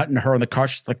and then cutting to her in the car.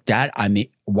 She's like, Dad,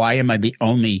 why am I the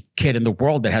only kid in the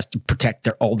world that has to protect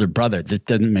their older brother? That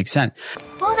doesn't make sense.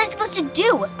 What was I supposed to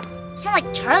do? It's not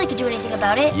like Charlie could do anything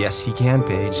about it. Yes, he can,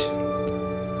 Paige.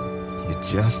 You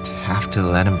just have to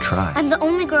let him try. I'm the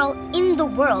only girl in the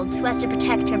world who has to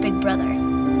protect her big brother.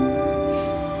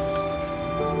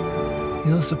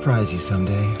 He'll surprise you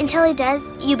someday. Until he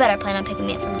does, you better plan on picking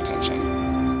me up from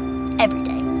detention. Every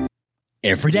day.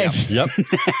 Every day. Yep.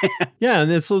 Yeah,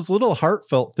 and it's those little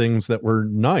heartfelt things that were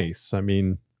nice. I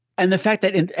mean, and the fact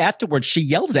that afterwards she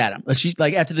yells at him. She's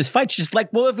like, after this fight, she's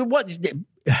like, well, if it was,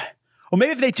 well,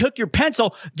 maybe if they took your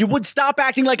pencil, you would stop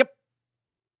acting like a.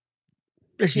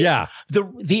 Yeah.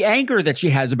 The anger that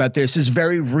she has about this is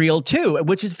very real too,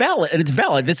 which is valid, and it's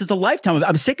valid. This is a lifetime.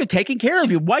 I'm sick of taking care of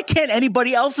you. Why can't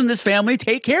anybody else in this family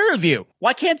take care of you?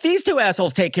 Why can't these two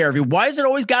assholes take care of you? Why is it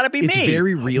always got to be It's me?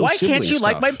 very real Why can't you sibling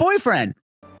like my stuff. boyfriend?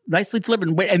 Nicely delivered.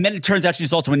 And then it turns out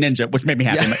she's also a ninja, which made me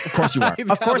happy. Yeah. Of course you are. Of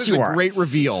That course was you a are. Great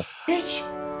reveal. Bitch,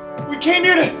 we came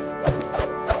here to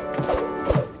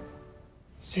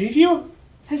save you?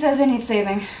 Who says I need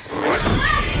saving?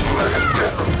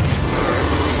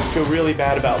 I feel really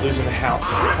bad about losing the house.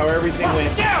 How everything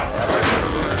went down.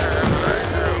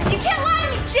 You can't lie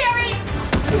to me, Jerry!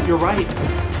 You're right.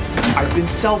 I've been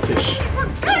selfish. We're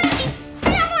gonna be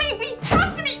family! We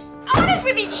have to be honest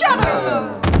with each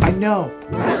other! I know.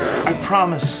 I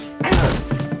promise.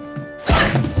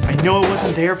 I know I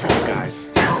wasn't there for you guys.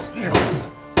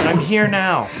 But I'm here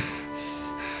now.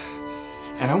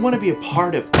 And I want to be a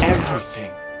part of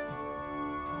everything.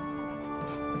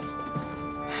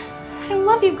 I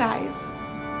love you guys.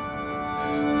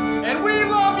 And we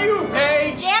love you,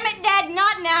 Paige! Damn it, Ned,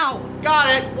 not now!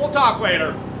 Got it. We'll talk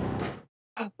later.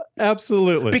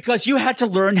 Absolutely. Because you had to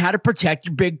learn how to protect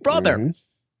your big brother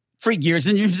for years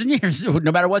and years and years,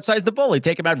 no matter what size the bully.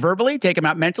 Take him out verbally, take him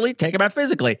out mentally, take him out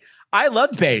physically. I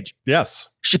loved Paige. Yes.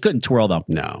 She couldn't twirl, though.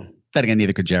 No. Then again,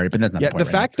 neither could Jerry, but that's not Yeah, the point.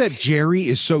 the fact that Jerry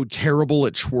is so terrible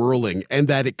at twirling and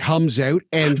that it comes out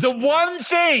and the one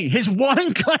thing, his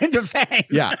one kind of thing.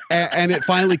 Yeah, and it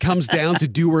finally comes down to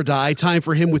do or die time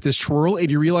for him with this twirl,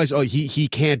 and you realize, oh, he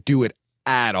can't do it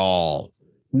at all.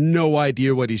 No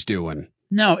idea what he's doing.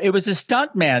 No, it was a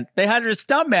stunt man. They had a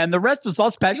stunt man. The rest was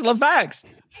all special effects.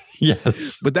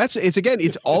 Yes. But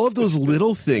it's all of those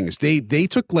little things. They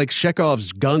took like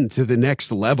Chekhov's gun to the next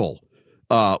level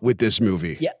with this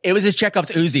movie. Yeah, it was his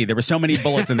Chekhov's Uzi. There were so many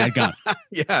bullets in that gun.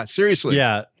 Yeah, seriously.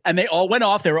 Yeah. And they all went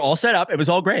off. They were all set up. It was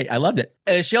all great. I loved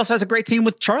it. She also has a great scene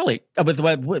with Charlie,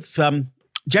 with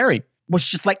Jerry, which is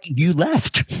just like, you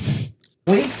left.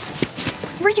 Wait.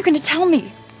 Were you going to tell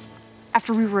me?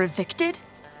 After we were evicted?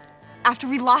 After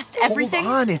we lost everything?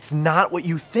 Hold on, it's not what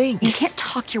you think. You can't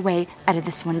talk your way out of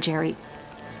this one, Jerry.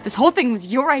 This whole thing was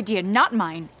your idea, not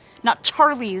mine. Not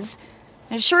Charlie's.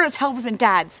 And it sure as hell wasn't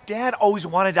Dad's. Dad always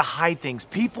wanted to hide things.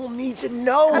 People need to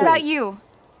know. About you.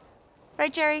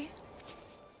 Right, Jerry?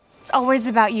 It's always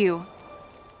about you.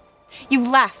 You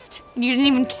left, and you didn't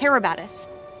even care about us.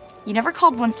 You never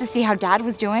called once to see how Dad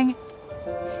was doing.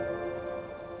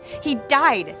 He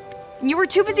died, and you were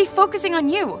too busy focusing on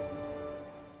you.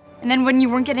 And then when you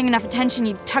weren't getting enough attention,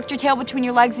 you tucked your tail between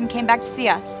your legs and came back to see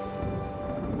us.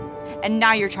 And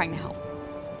now you're trying to help.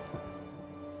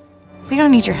 We don't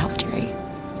need your help, Jerry.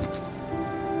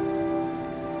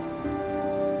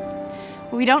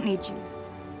 We don't need you.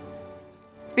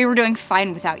 We were doing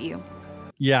fine without you.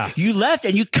 Yeah. You left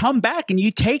and you come back and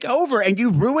you take over and you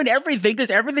ruin everything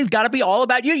because everything's got to be all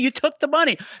about you. You took the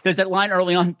money. There's that line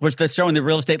early on, which they're showing the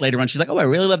real estate later on. She's like, oh, I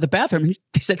really love the bathroom. And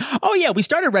they said, oh, yeah, we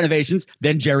started renovations.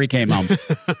 Then Jerry came home.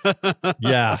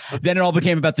 Yeah. Then it all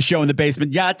became about the show in the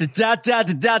basement.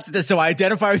 So I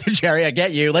identify with you, Jerry. I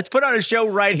get you. Let's put on a show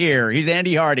right here. He's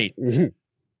Andy Hardy.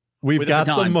 We've got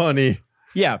the money.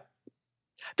 Yeah.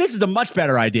 This is a much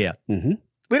better idea.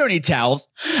 We don't need towels.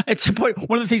 At some point,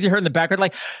 one of the things you heard in the background,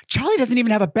 like, Charlie doesn't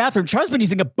even have a bathroom. Charlie's been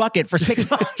using a bucket for 6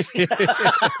 months.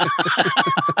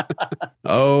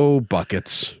 Oh,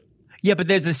 buckets. Yeah, but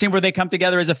there's the scene where they come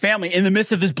together as a family in the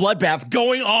midst of this bloodbath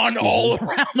going on all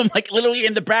around them, like literally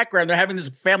in the background. They're having this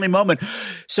family moment.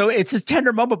 So it's this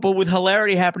tender moment, but with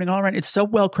hilarity happening all around. It's so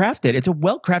well crafted. It's a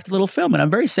well crafted little film. And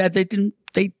I'm very sad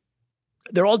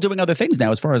they're all doing other things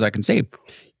now, as far as I can see.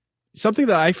 Something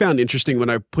that I found interesting when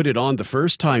I put it on the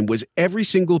first time was every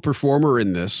single performer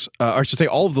in this, or I should say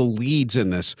all of the leads in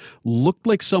this, looked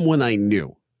like someone I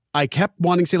knew. I kept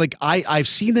wanting to say, like, I've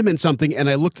seen them in something, and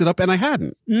I looked it up, and I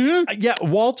hadn't. Yeah,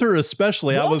 Walter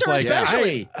especially. I was like,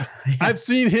 I've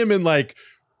seen him in like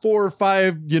 4 or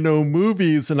 5,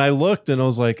 movies, and I looked, and I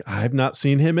was like, I've not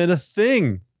seen him in a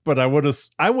thing. But I would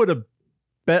have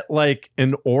bet like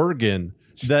an organ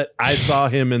that I saw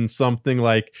him in something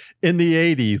like in the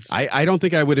 80s. I don't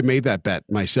think I would have made that bet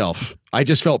myself. I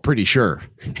just felt pretty sure.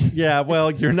 Yeah,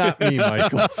 well, you're not me,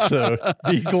 Michael, so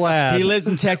be glad. He lives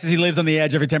in Texas. He lives on the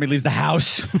edge every time he leaves the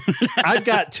house. I've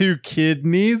got 2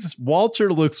 kidneys.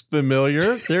 Walter looks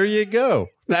familiar. There you go.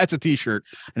 That's a t-shirt.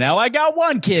 Now I got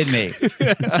 1 kidney.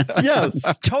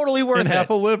 Yes. Totally worth and it. half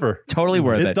a liver. Totally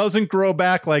worth it. It doesn't grow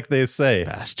back like they say.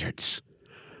 Bastards.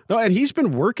 No, and he's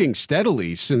been working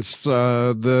steadily since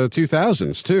the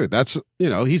 2000s too. That's,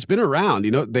 he's been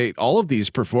around. All of these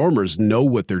performers know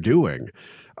what they're doing.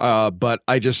 But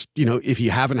I just, if you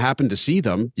haven't happened to see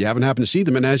them,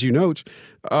 And as you note,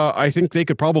 I think they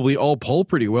could probably all pull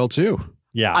pretty well too.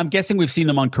 Yeah. I'm guessing we've seen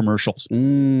them on commercials.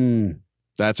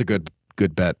 That's a good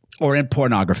bet. Or in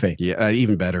pornography. Yeah,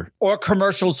 even better. Or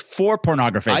commercials for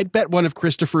pornography. I'd bet one of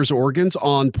Christopher's organs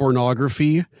on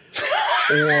pornography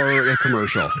or a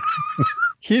commercial.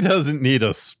 He doesn't need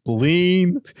a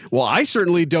spleen. Well, I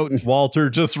certainly don't. Walter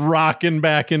just rocking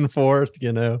back and forth,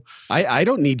 I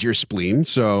don't need your spleen,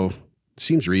 so it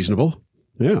seems reasonable.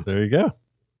 Yeah. There you go.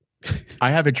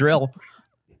 I have a drill.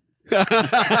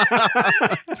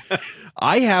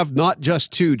 I have not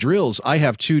just 2 drills. I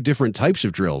have 2 different types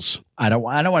of drills. I don't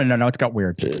want to know. Now it's got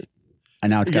weird. And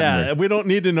now it's gotten weird. We don't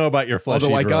need to know about your fleshy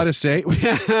Although I drill. gotta say,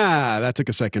 that took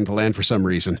a second to land for some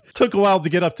reason. Took a while to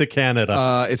get up to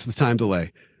Canada. It's the time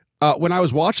delay. When I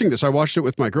was watching this, I watched it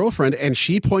with my girlfriend, and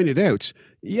she pointed out,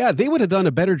 they would have done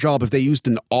a better job if they used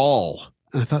an awl.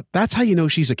 And I thought, that's how you know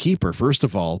she's a keeper, first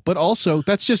of all. But also,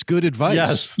 that's just good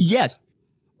advice. Yes.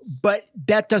 But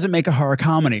that doesn't make a horror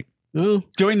comedy. No.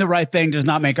 Doing the right thing does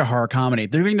not make a horror comedy.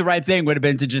 Doing the right thing would have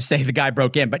been to just say the guy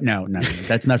broke in. But no,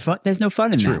 that's not fun. There's no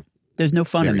fun in that. There's no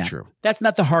fun in that. True. That's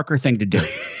not the Harker thing to do.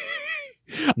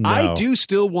 No. I do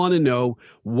still want to know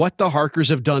what the Harkers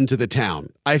have done to the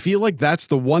town. I feel like that's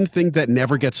the one thing that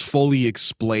never gets fully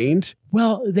explained.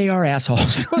 Well, they are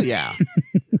assholes. Yeah.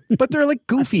 But they're like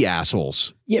goofy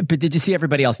assholes. Yeah, but did you see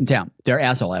everybody else in town? They're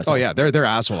asshole assholes. Oh, yeah, they're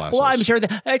asshole assholes. Well, I'm sure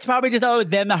that it's probably just,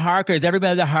 them, the Harkers.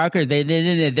 Everybody, the Harkers,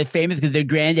 they're famous because their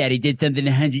granddaddy did something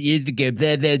 100 years ago,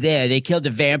 blah, blah, blah. They killed a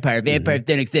vampire. Vampires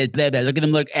don't exist, blah, blah. Look at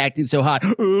them acting so hot.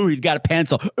 Ooh, he's got a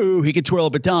pencil. Ooh, he can twirl a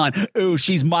baton. Ooh,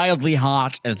 she's mildly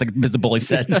hot, as the bully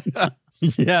said.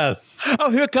 Yes. Oh,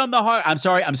 here come the Harkers.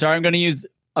 I'm sorry, I'm going to use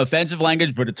offensive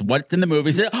language, but it's what's in the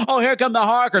movie. Oh, here come the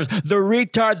Harkers, the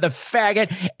retard, the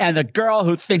faggot, and the girl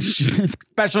who thinks she's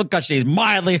special because she's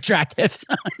mildly attractive.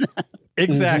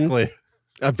 Exactly.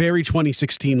 A very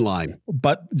 2016 line.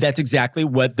 But that's exactly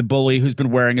what the bully who's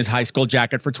been wearing his high school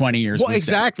jacket for 20 years. Well,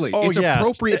 exactly. Oh, it's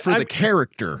appropriate for the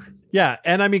character. Yeah,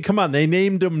 and I mean, come on, they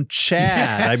named him Chad.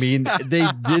 Yes. I mean, they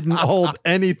didn't hold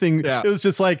anything. Yeah. It was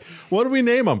just like, what do we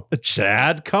name him?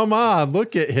 Chad? Come on,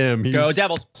 look at him. Go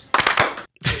Devils.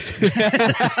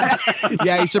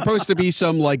 Yeah, he's supposed to be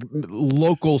some like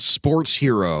local sports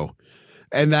hero.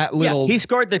 And that little... Yeah, he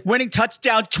scored the winning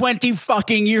touchdown 20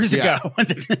 fucking years ago.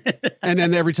 And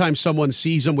then every time someone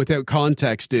sees him without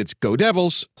context, it's Go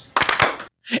Devils.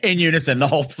 In unison, the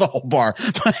whole bar.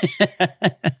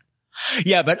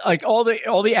 Yeah, but like all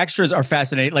the extras are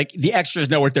fascinating. Like the extras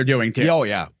know what they're doing too. Oh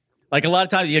yeah. Like a lot of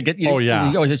times you get,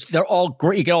 they're all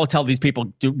great. You can all tell these people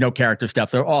do no character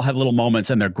stuff. They all have little moments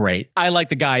and they're great. I like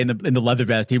the guy in the leather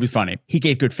vest. He was funny. He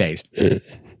gave good face.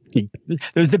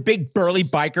 There's the big burly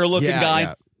biker looking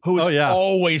guy who was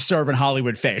always serving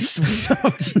Hollywood face.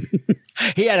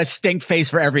 He had a stink face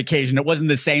for every occasion. It wasn't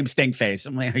the same stink face.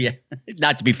 I'm like, yeah,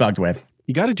 not to be fucked with.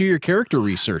 You got to do your character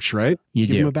research, right? You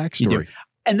Give do. him a backstory.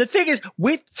 And the thing is,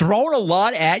 we've thrown a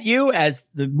lot at you as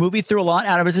the movie threw a lot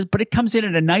out of us, but it comes in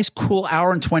at a nice, cool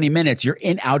hour and 20 minutes. You're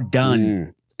in,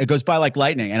 outdone. It goes by like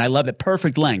lightning, and I love it.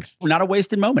 Perfect length. Not a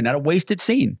wasted moment, not a wasted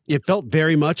scene. It felt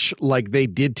very much like they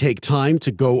did take time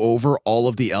to go over all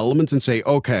of the elements and say,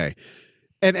 okay,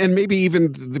 and maybe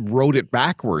even wrote it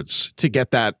backwards to get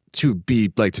that to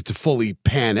be like to fully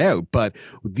pan out. But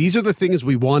these are the things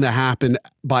we want to happen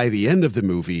by the end of the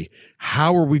movie.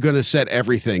 How are we going to set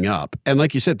everything up? And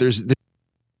like you said,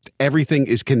 everything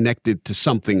is connected to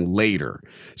something later.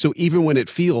 So even when it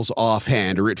feels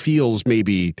offhand or it feels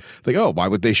maybe like, oh, why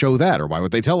would they show that? Or why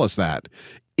would they tell us that?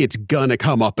 It's gonna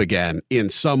come up again in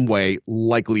some way,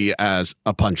 likely as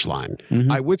a punchline.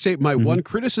 I would say my one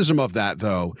criticism of that,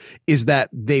 though, is that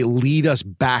they lead us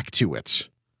back to it.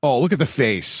 Oh, look at the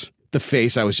face. The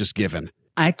face I was just given.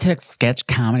 I took sketch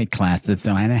comedy classes,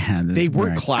 so I know how this They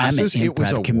weren't works. classes. I'm an It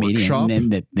was a improv comedian. workshop.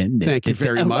 Thank you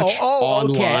very much.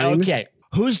 Online. Okay.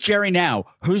 Who's Jerry now?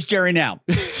 Who's Jerry now?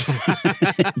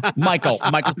 Michael.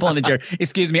 Michael's pulling a Jerry.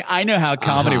 Excuse me. I know how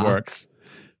comedy works.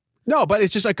 No, but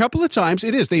it's just a couple of times.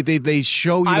 It is. They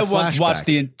show you the I once flashback. watched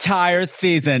the entire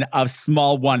season of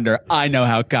Small Wonder. I know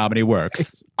how comedy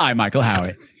works. I'm Michael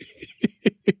Howie.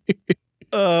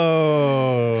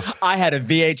 I had a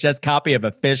VHS copy of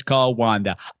A Fish Called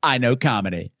Wanda. I know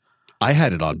comedy. I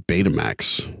had it on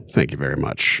Betamax. Thank you very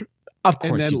much. Of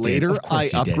course and then you did. later, Of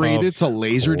course I you did. upgraded to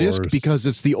Laserdisc because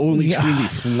it's the only truly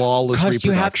flawless 'Cause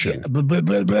you have- reproduction.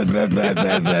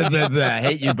 I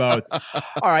hate you both.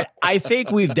 All right. I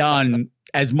think we've done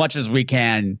as much as we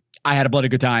can. I had a bloody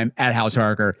good time at House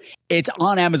Harker. It's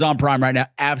on Amazon Prime right now.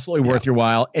 Absolutely worth your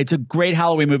while. It's a great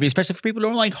Halloween movie, especially for people who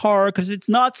don't like horror, because it's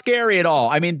not scary at all.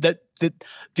 I mean, the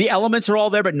elements are all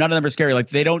there, but none of them are scary. Like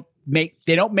they don't make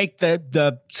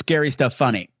the scary stuff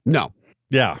funny. No.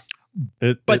 Yeah.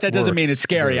 But that doesn't mean it's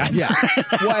scary. Yeah.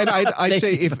 Well, and I'd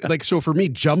say if like, so for me,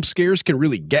 jump scares can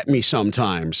really get me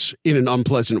sometimes in an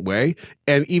unpleasant way.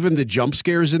 And even the jump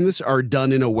scares in this are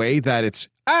done in a way that it's,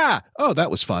 oh, that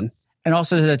was fun. And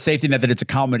also that safety net that it's a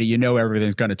comedy, you know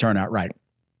everything's going to turn out right.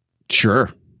 Sure.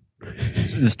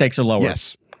 The stakes are lower.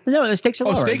 Yes. No, the stakes are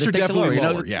lower. Stakes The are definitely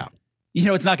lower. lower, yeah. You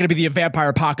know it's not going to be the vampire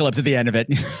apocalypse at the end of it.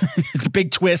 It's a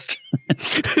big twist.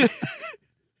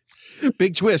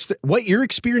 Big twist. What you're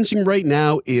experiencing right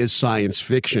now is science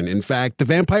fiction. In fact, the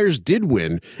vampires did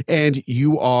win, and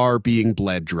you are being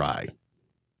bled dry.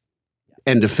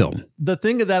 End of film. The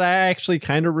thing that I actually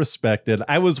kind of respected,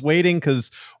 I was waiting because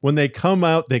when they come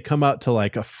out to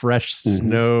like a fresh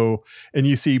snow and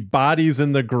you see bodies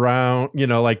in the ground, you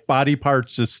know, like body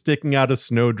parts just sticking out of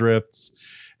snowdrifts.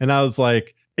 And I was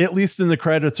like, at least in the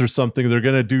credits or something, they're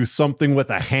going to do something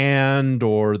with a hand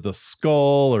or the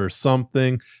skull or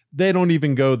something. They don't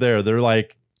even go there. They're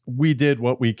like, we did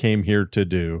what we came here to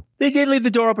do. They did leave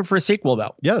the door open for a sequel,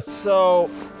 though. Yes. So,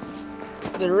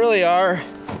 there really are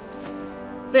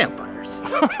vampires.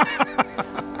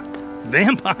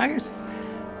 Vampires?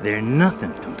 They're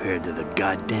nothing compared to the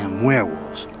goddamn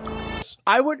werewolves.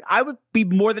 I would be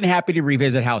more than happy to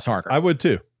revisit House Harker. I would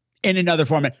too. In another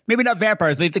format. Maybe not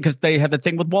vampires, because they have the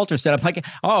thing with Walter set up. Like,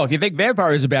 oh, if you think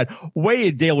vampires are bad, wait till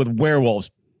you deal with werewolves.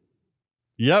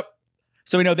 Yep.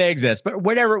 So we know they exist. But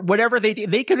whatever they do,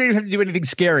 they couldn't even have to do anything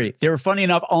scary. They were funny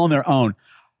enough on their own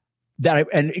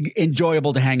and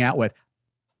enjoyable to hang out with.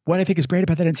 What I think is great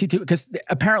about that NC2, because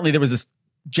apparently there was this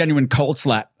genuine cold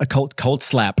snap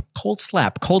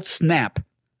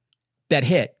that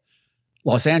hit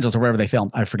Los Angeles or wherever they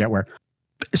filmed. I forget where.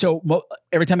 So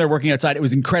every time they're working outside, it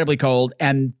was incredibly cold,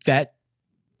 and that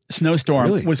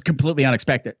snowstorm was completely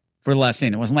unexpected for the last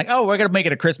scene. It wasn't like, oh, we're going to make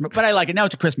it a Christmas, but I like it. Now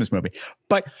it's a Christmas movie.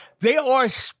 But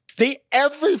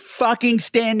every fucking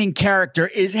standing character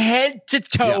is head to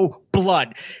toe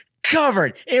blood.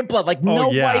 Covered in blood, like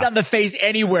white on the face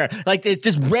anywhere. Like it's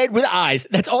just red with eyes.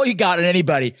 That's all you got on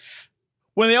anybody.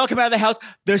 When they all come out of the house,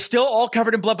 they're still all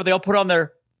covered in blood, but they all put on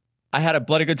their I had a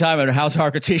bloody good time at a House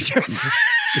Harker t-shirts.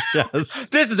 Yes.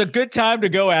 This is a good time to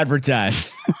go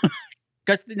advertise.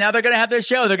 Because now they're going to have their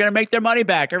show. They're going to make their money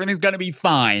back. Everything's going to be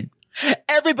fine.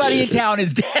 Everybody in town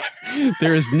is dead.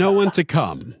 There is no one to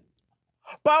come.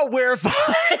 But we're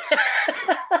fine.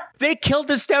 They killed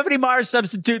the Stephanie Meyer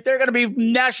substitute. They're going to be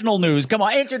national news. Come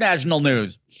on, international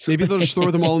news. Maybe they'll just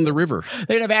throw them all in the river.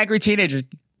 They're going to have angry teenagers.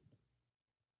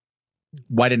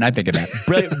 Why didn't I think of that?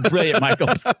 Brilliant, Michael.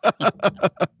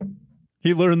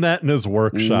 He learned that in his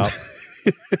workshop.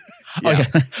 Yeah.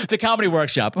 The comedy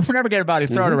workshop. We're never getting a body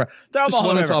thrown around. Throw them Just all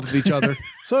one on over. top of each other.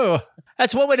 So,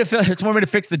 That's one way to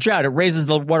fix the drought. It raises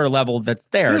the water level that's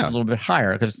there. Yeah. It's a little bit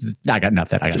higher because I got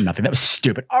nothing. That was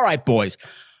stupid. All right, boys.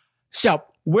 So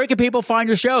where can people find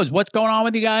your shows? What's going on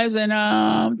with you guys? And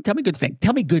tell me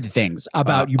good things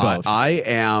about you both. I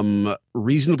am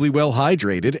reasonably well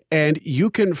hydrated, and you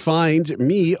can find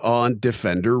me on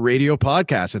Defender Radio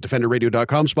Podcast at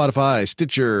defenderradio.com, Spotify,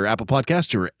 Stitcher, Apple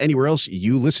Podcasts, or anywhere else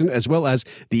you listen, as well as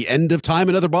The End of Time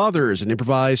and Other Bothers, an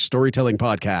improvised storytelling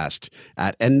podcast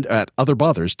at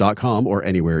otherbothers.com or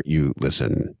anywhere you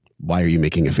listen. Why are you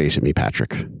making a face at me,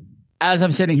 Patrick? As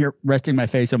I'm sitting here resting my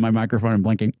face on my microphone and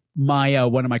blinking, my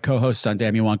one of my co-hosts on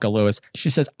Damn You Wonka, Lewis, she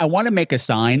says, I want to make a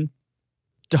sign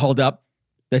to hold up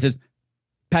that says,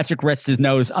 Patrick rests his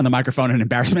nose on the microphone in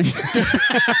embarrassment.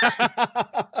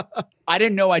 I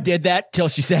didn't know I did that till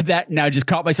she said that. And I just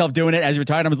caught myself doing it as we were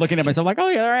talking. I was looking at myself like, oh,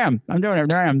 yeah, there I am. I'm doing it.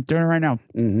 There I am. Doing it right now.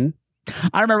 Mm-hmm.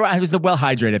 I remember it was the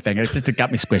well-hydrated thing. It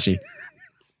got me squishy.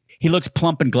 He looks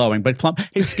plump and glowing, but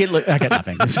his skin I got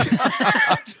nothing.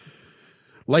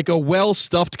 Like a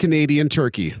well-stuffed Canadian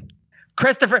turkey.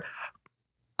 Christopher,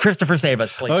 save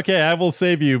us, please. Okay, I will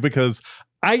save you because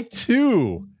I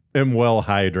too am well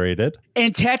hydrated.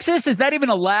 In Texas, is that even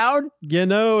allowed? You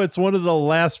know, it's one of the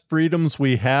last freedoms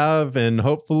we have, and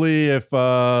hopefully if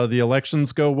the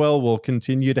elections go well, we'll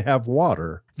continue to have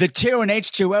water. The 2 in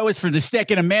H2O is for the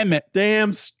Second Amendment.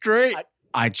 Damn straight.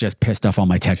 I just pissed off all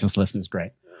my Texas listeners.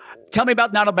 Great. Tell me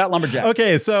about Not About Lumberjacks.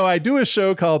 Okay, so I do a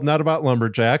show called Not About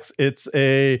Lumberjacks. It's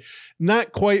a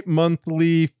not quite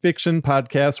monthly fiction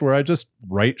podcast where I just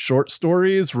write short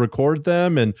stories, record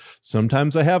them, and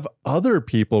sometimes I have other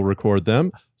people record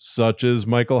them, such as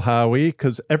Michael Howie,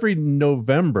 because every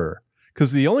November,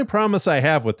 because the only promise I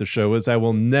have with the show is I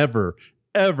will never,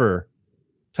 ever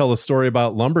tell a story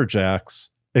about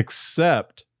lumberjacks,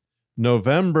 except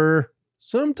November.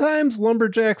 Sometimes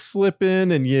lumberjacks slip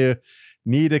in and you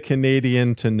need a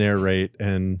Canadian to narrate,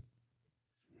 and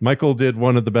Michael did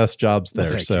one of the best jobs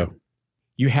there. So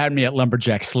you had me at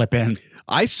lumberjack slip in.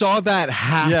 I saw that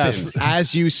happen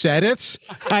as you said it.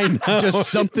 I know. Just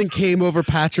something came over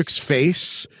Patrick's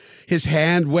face. His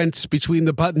hand went between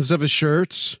the buttons of his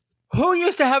shirts. Who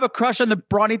used to have a crush on the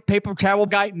brawny paper towel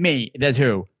guy? Me. That's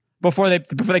who. Before they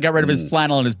got rid of his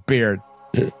flannel and his beard.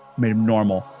 Made him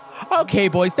normal. Okay,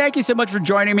 boys, thank you so much for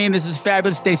joining me. This was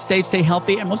fabulous. Stay safe, stay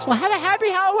healthy, and most of all, have a happy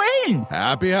Halloween.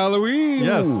 Happy Halloween.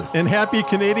 Yes, and happy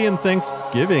Canadian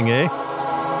Thanksgiving, eh?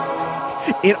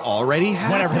 It already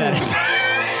happened. Whatever that is.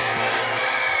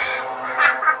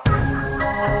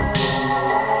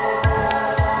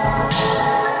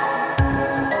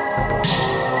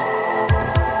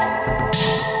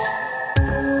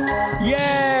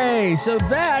 So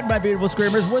that, my beautiful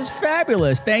screamers, was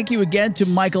fabulous. Thank you again to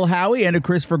Michael Howie and to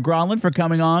Christopher Gronlund for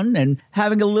coming on and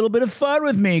having a little bit of fun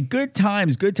with me. Good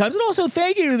times, good times. And also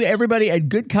thank you to everybody at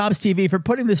Good Cops TV for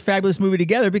putting this fabulous movie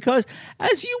together because,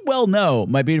 as you well know,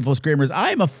 my beautiful screamers, I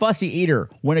am a fussy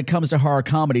eater when it comes to horror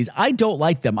comedies. I don't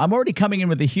like them. I'm already coming in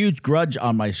with a huge grudge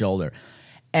on my shoulder.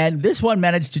 And this one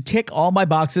managed to tick all my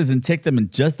boxes and tick them in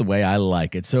just the way I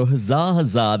like it. So huzzah,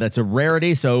 huzzah. That's a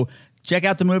rarity. So check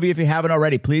out the movie if you haven't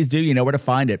already. Please do. You know where to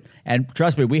find it. And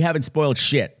trust me, we haven't spoiled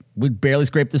shit. We barely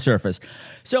scraped the surface.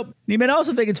 So you may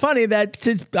also think it's funny that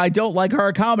since I don't like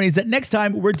horror comedies, that next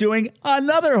time we're doing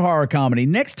another horror comedy.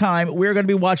 Next time, we're going to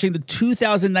be watching the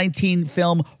 2019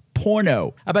 film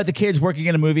Porno, about the kids working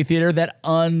in a movie theater that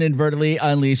inadvertently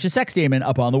unleashed a sex demon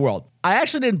upon the world. I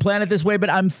actually didn't plan it this way,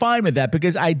 but I'm fine with that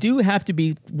because I do have to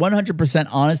be 100%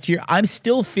 honest here. I'm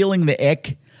still feeling the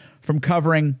ick from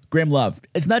covering Grim Love.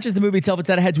 It's not just the movie itself, it's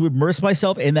that I had to immerse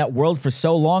myself in that world for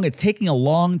so long. It's taking a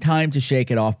long time to shake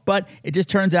it off, but it just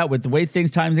turns out with the way things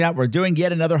times out, we're doing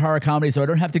yet another horror comedy, so I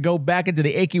don't have to go back into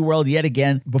the achy world yet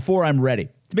again before I'm ready.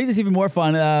 To make this even more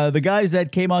fun, the guys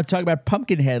that came on to talk about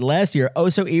Pumpkinhead last year,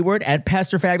 Oso Ewart and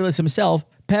Pastor Fabulous himself,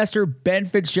 Pastor Ben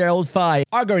Fitzgerald Fye,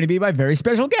 are going to be my very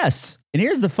special guests. And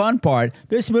here's the fun part.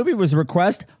 This movie was a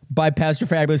request by Pastor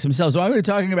Fabulous himself. So I'm going to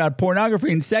be talking about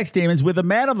pornography and sex demons with a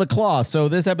man of the cloth. So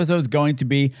this episode is going to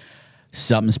be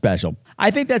something special.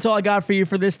 I think that's all I got for you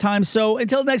for this time. So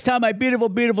until next time, my beautiful,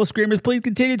 beautiful screamers, please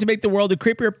continue to make the world a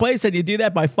creepier place. And you do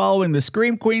that by following the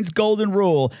Scream Queen's golden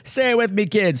rule. Say it with me,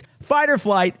 kids. Fight or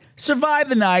flight, survive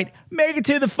the night, make it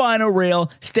to the final reel,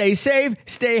 stay safe,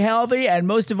 stay healthy, and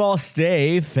most of all,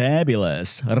 stay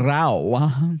fabulous. Rao.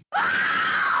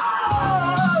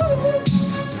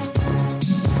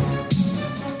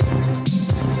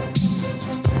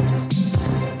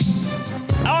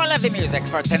 All of the music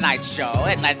for tonight's show,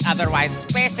 unless otherwise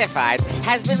specified,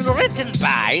 has been written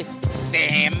by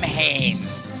Sam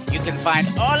Haynes. You can find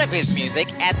all of his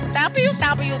music at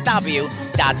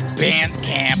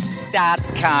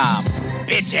www.bandcamp.com.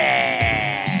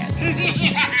 bitches!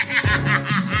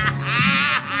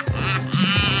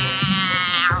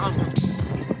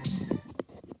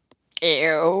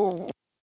 Ew.